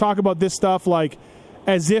kind of talk about this stuff like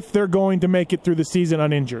as if they're going to make it through the season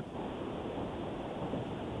uninjured.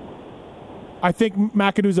 I think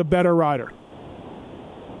McAdoo's a better rider.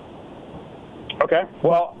 Okay,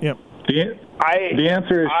 well, yeah. The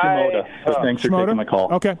answer is Shimoda. Thanks for taking my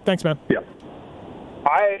call. Okay, thanks, man. Yeah.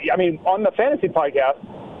 I mean, on the fantasy podcast,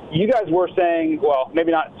 you guys were saying, well,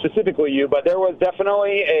 maybe not specifically you, but there was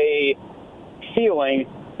definitely a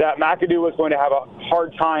feeling that McAdoo was going to have a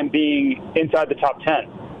hard time being inside the top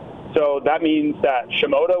 10. So that means that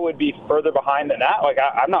Shimoda would be further behind than that? Like,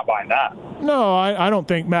 I'm not buying that. No, I don't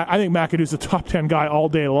think I think McAdoo's a top 10 guy all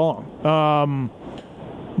day long.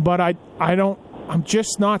 But I'm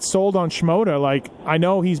just not sold on Shimoda. Like, I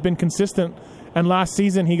know he's been consistent, and last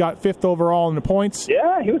season he got 5th overall in the points.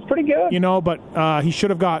 Yeah, he was pretty good. You know, but he should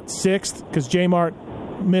have got 6th because J-Mart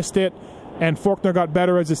missed it, and Faulkner got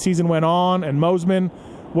better as the season went on, and Mosman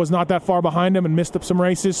was not that far behind him and missed up some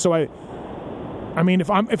races. So I mean, if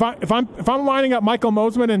I'm lining up Michael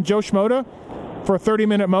Mosman and Joe Shimoda for a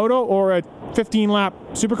 30-minute moto or a 15-lap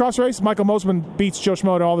Supercross race, Michael Mosman beats Joe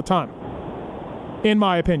Shimoda all the time, in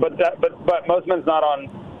my opinion. But Mosman's not on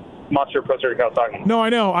Monster Pro Series Kawasaki. No, I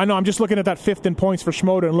know. I'm just looking at that 5th in points for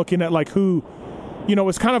Shimoda and looking at like who, you know,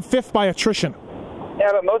 was kind of 5th by attrition.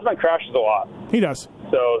 Yeah, but Mosman crashes a lot. He does.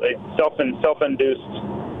 So they self-induced,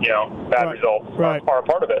 bad results are a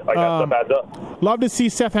part of it. Like that stuff adds up. Love to see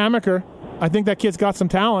Seth Hammaker. I think that kid's got some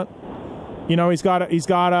talent. You know, he's got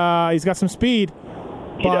some speed.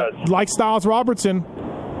 He does. Like Styles Robertson,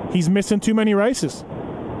 he's missing too many races.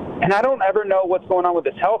 And I don't ever know what's going on with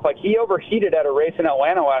his health. Like, he overheated at a race in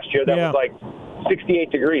Atlanta last year that was like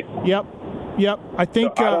 68 degrees. Yep. I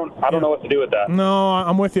think so I don't know what to do with that. No,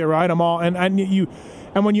 I'm with you. Right, I'm all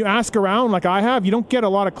and when you ask around like I have, you don't get a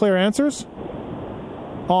lot of clear answers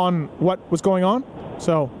on what was going on.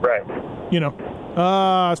 So right,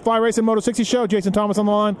 it's Fly Racing Moto 60 show. Jason Thomas on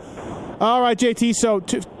the line. All right, JT. So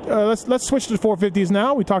let's switch to the 450s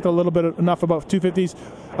now. We talked a little bit enough about 250s,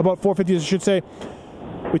 about 450s, I should say.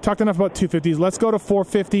 We talked enough about 250s. Let's go to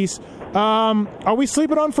 450s. Are we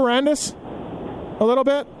sleeping on Ferrandis a little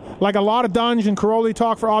bit? Like a lot of Dunge and Caroli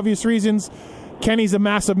talk for obvious reasons. Kenny's a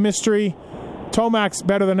massive mystery. Tomac's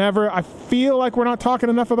better than ever. I feel like we're not talking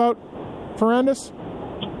enough about Ferrandis.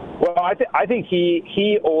 Well, I think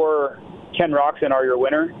he or Ken Roxon are your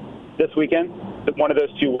winner this weekend. One of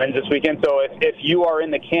those two wins this weekend. So if you are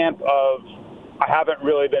in the camp of I haven't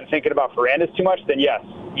really been thinking about Ferrandis too much, then yes,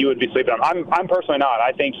 you would be sleeping on. I'm personally not.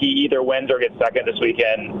 I think he either wins or gets second this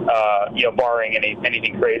weekend, barring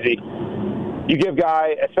anything crazy. You give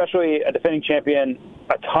Guy, especially a defending champion,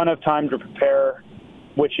 a ton of time to prepare,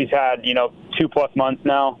 which he's had, 2+ months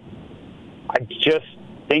now. I just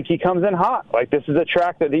think he comes in hot. Like, this is a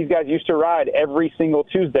track that these guys used to ride every single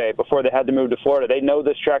Tuesday before they had to move to Florida. They know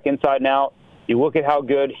this track inside and out. You look at how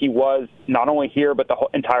good he was, not only here, but the whole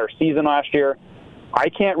entire season last year. I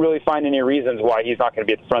can't really find any reasons why he's not going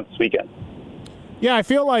to be at the front this weekend. Yeah, I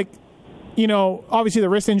feel like, obviously the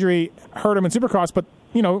wrist injury hurt him in Supercross, but,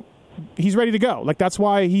 he's ready to go. Like, that's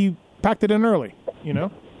why he packed it in early, Yeah,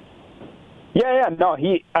 no,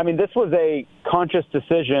 this was a conscious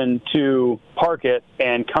decision to park it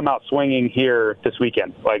and come out swinging here this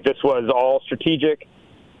weekend. Like, this was all strategic.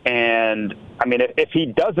 And, if he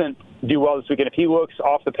doesn't do well this weekend, if he looks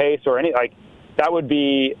off the pace or that would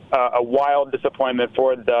be a wild disappointment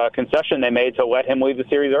for the concession they made to let him leave the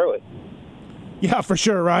series early. Yeah, for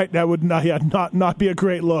sure, right? That would not be a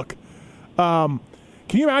great look. Can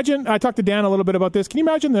you imagine? I talked to Dan a little bit about this. Can you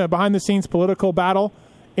imagine the behind-the-scenes political battle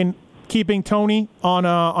in keeping Tony on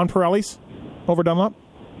Pirellis over Dunlop?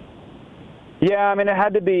 Yeah, it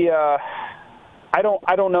had to be. I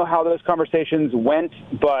don't know how those conversations went,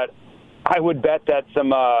 but I would bet that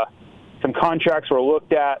some contracts were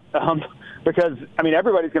looked at. Because,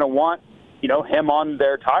 everybody's going to want, him on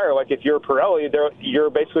their tire. Like, if you're Pirelli, you're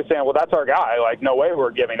basically saying, well, that's our guy. Like, no way we're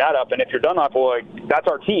giving that up. And if you're Dunlop, well, that's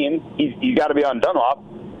our team. He's got to be on Dunlop.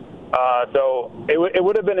 So it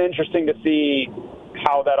would have been interesting to see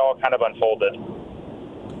how that all kind of unfolded.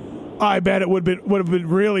 I bet it would have been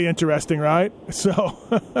really interesting, right? So,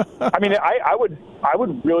 I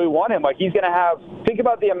would really want him. Like, he's going to have. Think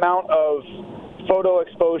about the amount of photo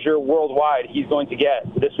exposure worldwide he's going to get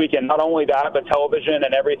this weekend. Not only that, but television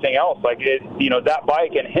and everything else. Like, that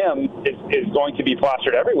bike and him is going to be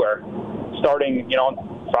plastered everywhere, starting,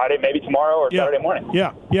 on Friday, maybe tomorrow or Saturday morning.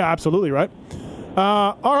 Yeah, absolutely right.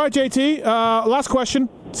 All right, JT, last question,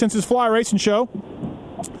 since it's Fly Racing Show.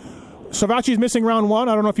 Savacci's missing round 1.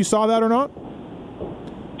 I don't know if you saw that or not.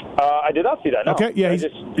 I did not see that, no. Okay, yeah. Is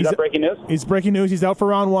that breaking news? He's breaking news. He's out for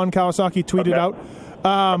round 1. Kawasaki tweeted out.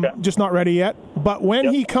 Just not ready yet. But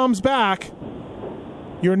when he comes back,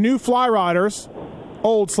 your new Fly Riders,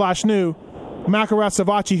 old/new, Makarat,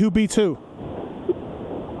 Savacci, who beats who?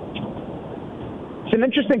 It's an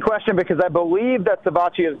interesting question because I believe that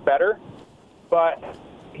Savacci is better, but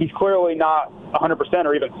he's clearly not 100%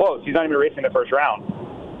 or even close. He's not even racing the first round.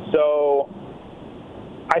 So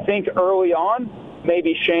I think early on,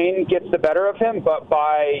 maybe Shane gets the better of him, but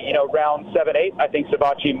by round 7, 8, I think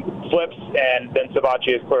Savacci flips, and then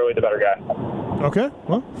Savacci is clearly the better guy. Okay,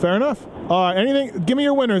 well, fair enough. Anything? Give me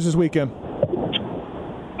your winners this weekend.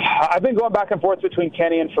 I've been going back and forth between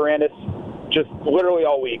Kenny and Ferrandis just literally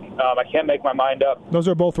all week. I can't make my mind up. Those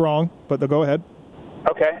are both wrong, but go ahead.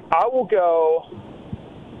 Okay, I will go.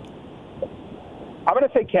 I'm going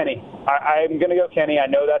to say Kenny. I'm going to go Kenny. I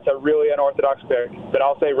know that's a really unorthodox pick, but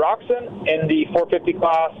I'll say Roxon in the 450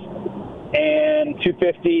 class and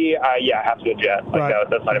 250. I have to go Jet.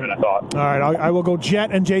 That's not even a thought. All right, I will go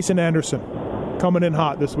Jet and Jason Anderson coming in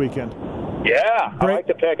hot this weekend. Yeah, I like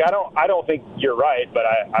the pick. I don't think you're right, but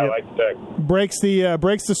I like the pick. Breaks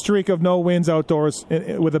the streak of no wins outdoors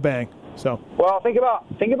with a bang. So, well, think about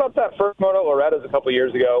that first moto Loretta's a couple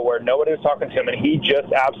years ago where nobody was talking to him, and he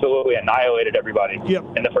just absolutely annihilated everybody.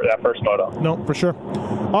 In that first moto. No, for sure.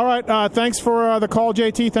 All right, thanks for the call,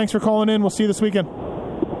 JT. Thanks for calling in. We'll see you this weekend.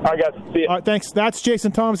 All right, guys. See you. All right, thanks. That's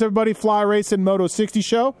Jason Thomas, everybody. Fly Racing Moto 60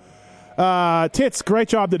 show. Tits, great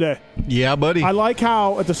job today. Yeah, buddy. I like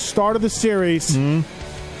how at the start of the series,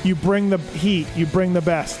 you bring the heat, you bring the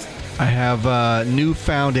best. I have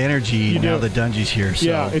newfound energy now that Dungey's here. So.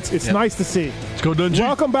 Yeah, it's nice to see. Let's go, Dungey.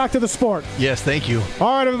 Welcome back to the sport. Yes, thank you.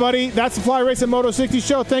 All right, everybody. That's the Fly Racing Moto 60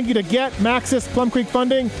 show. Thank you to Get, Maxis, Plum Creek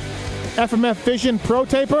Funding, FMF Vision, Pro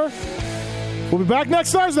Taper. We'll be back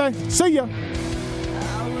next Thursday. See ya.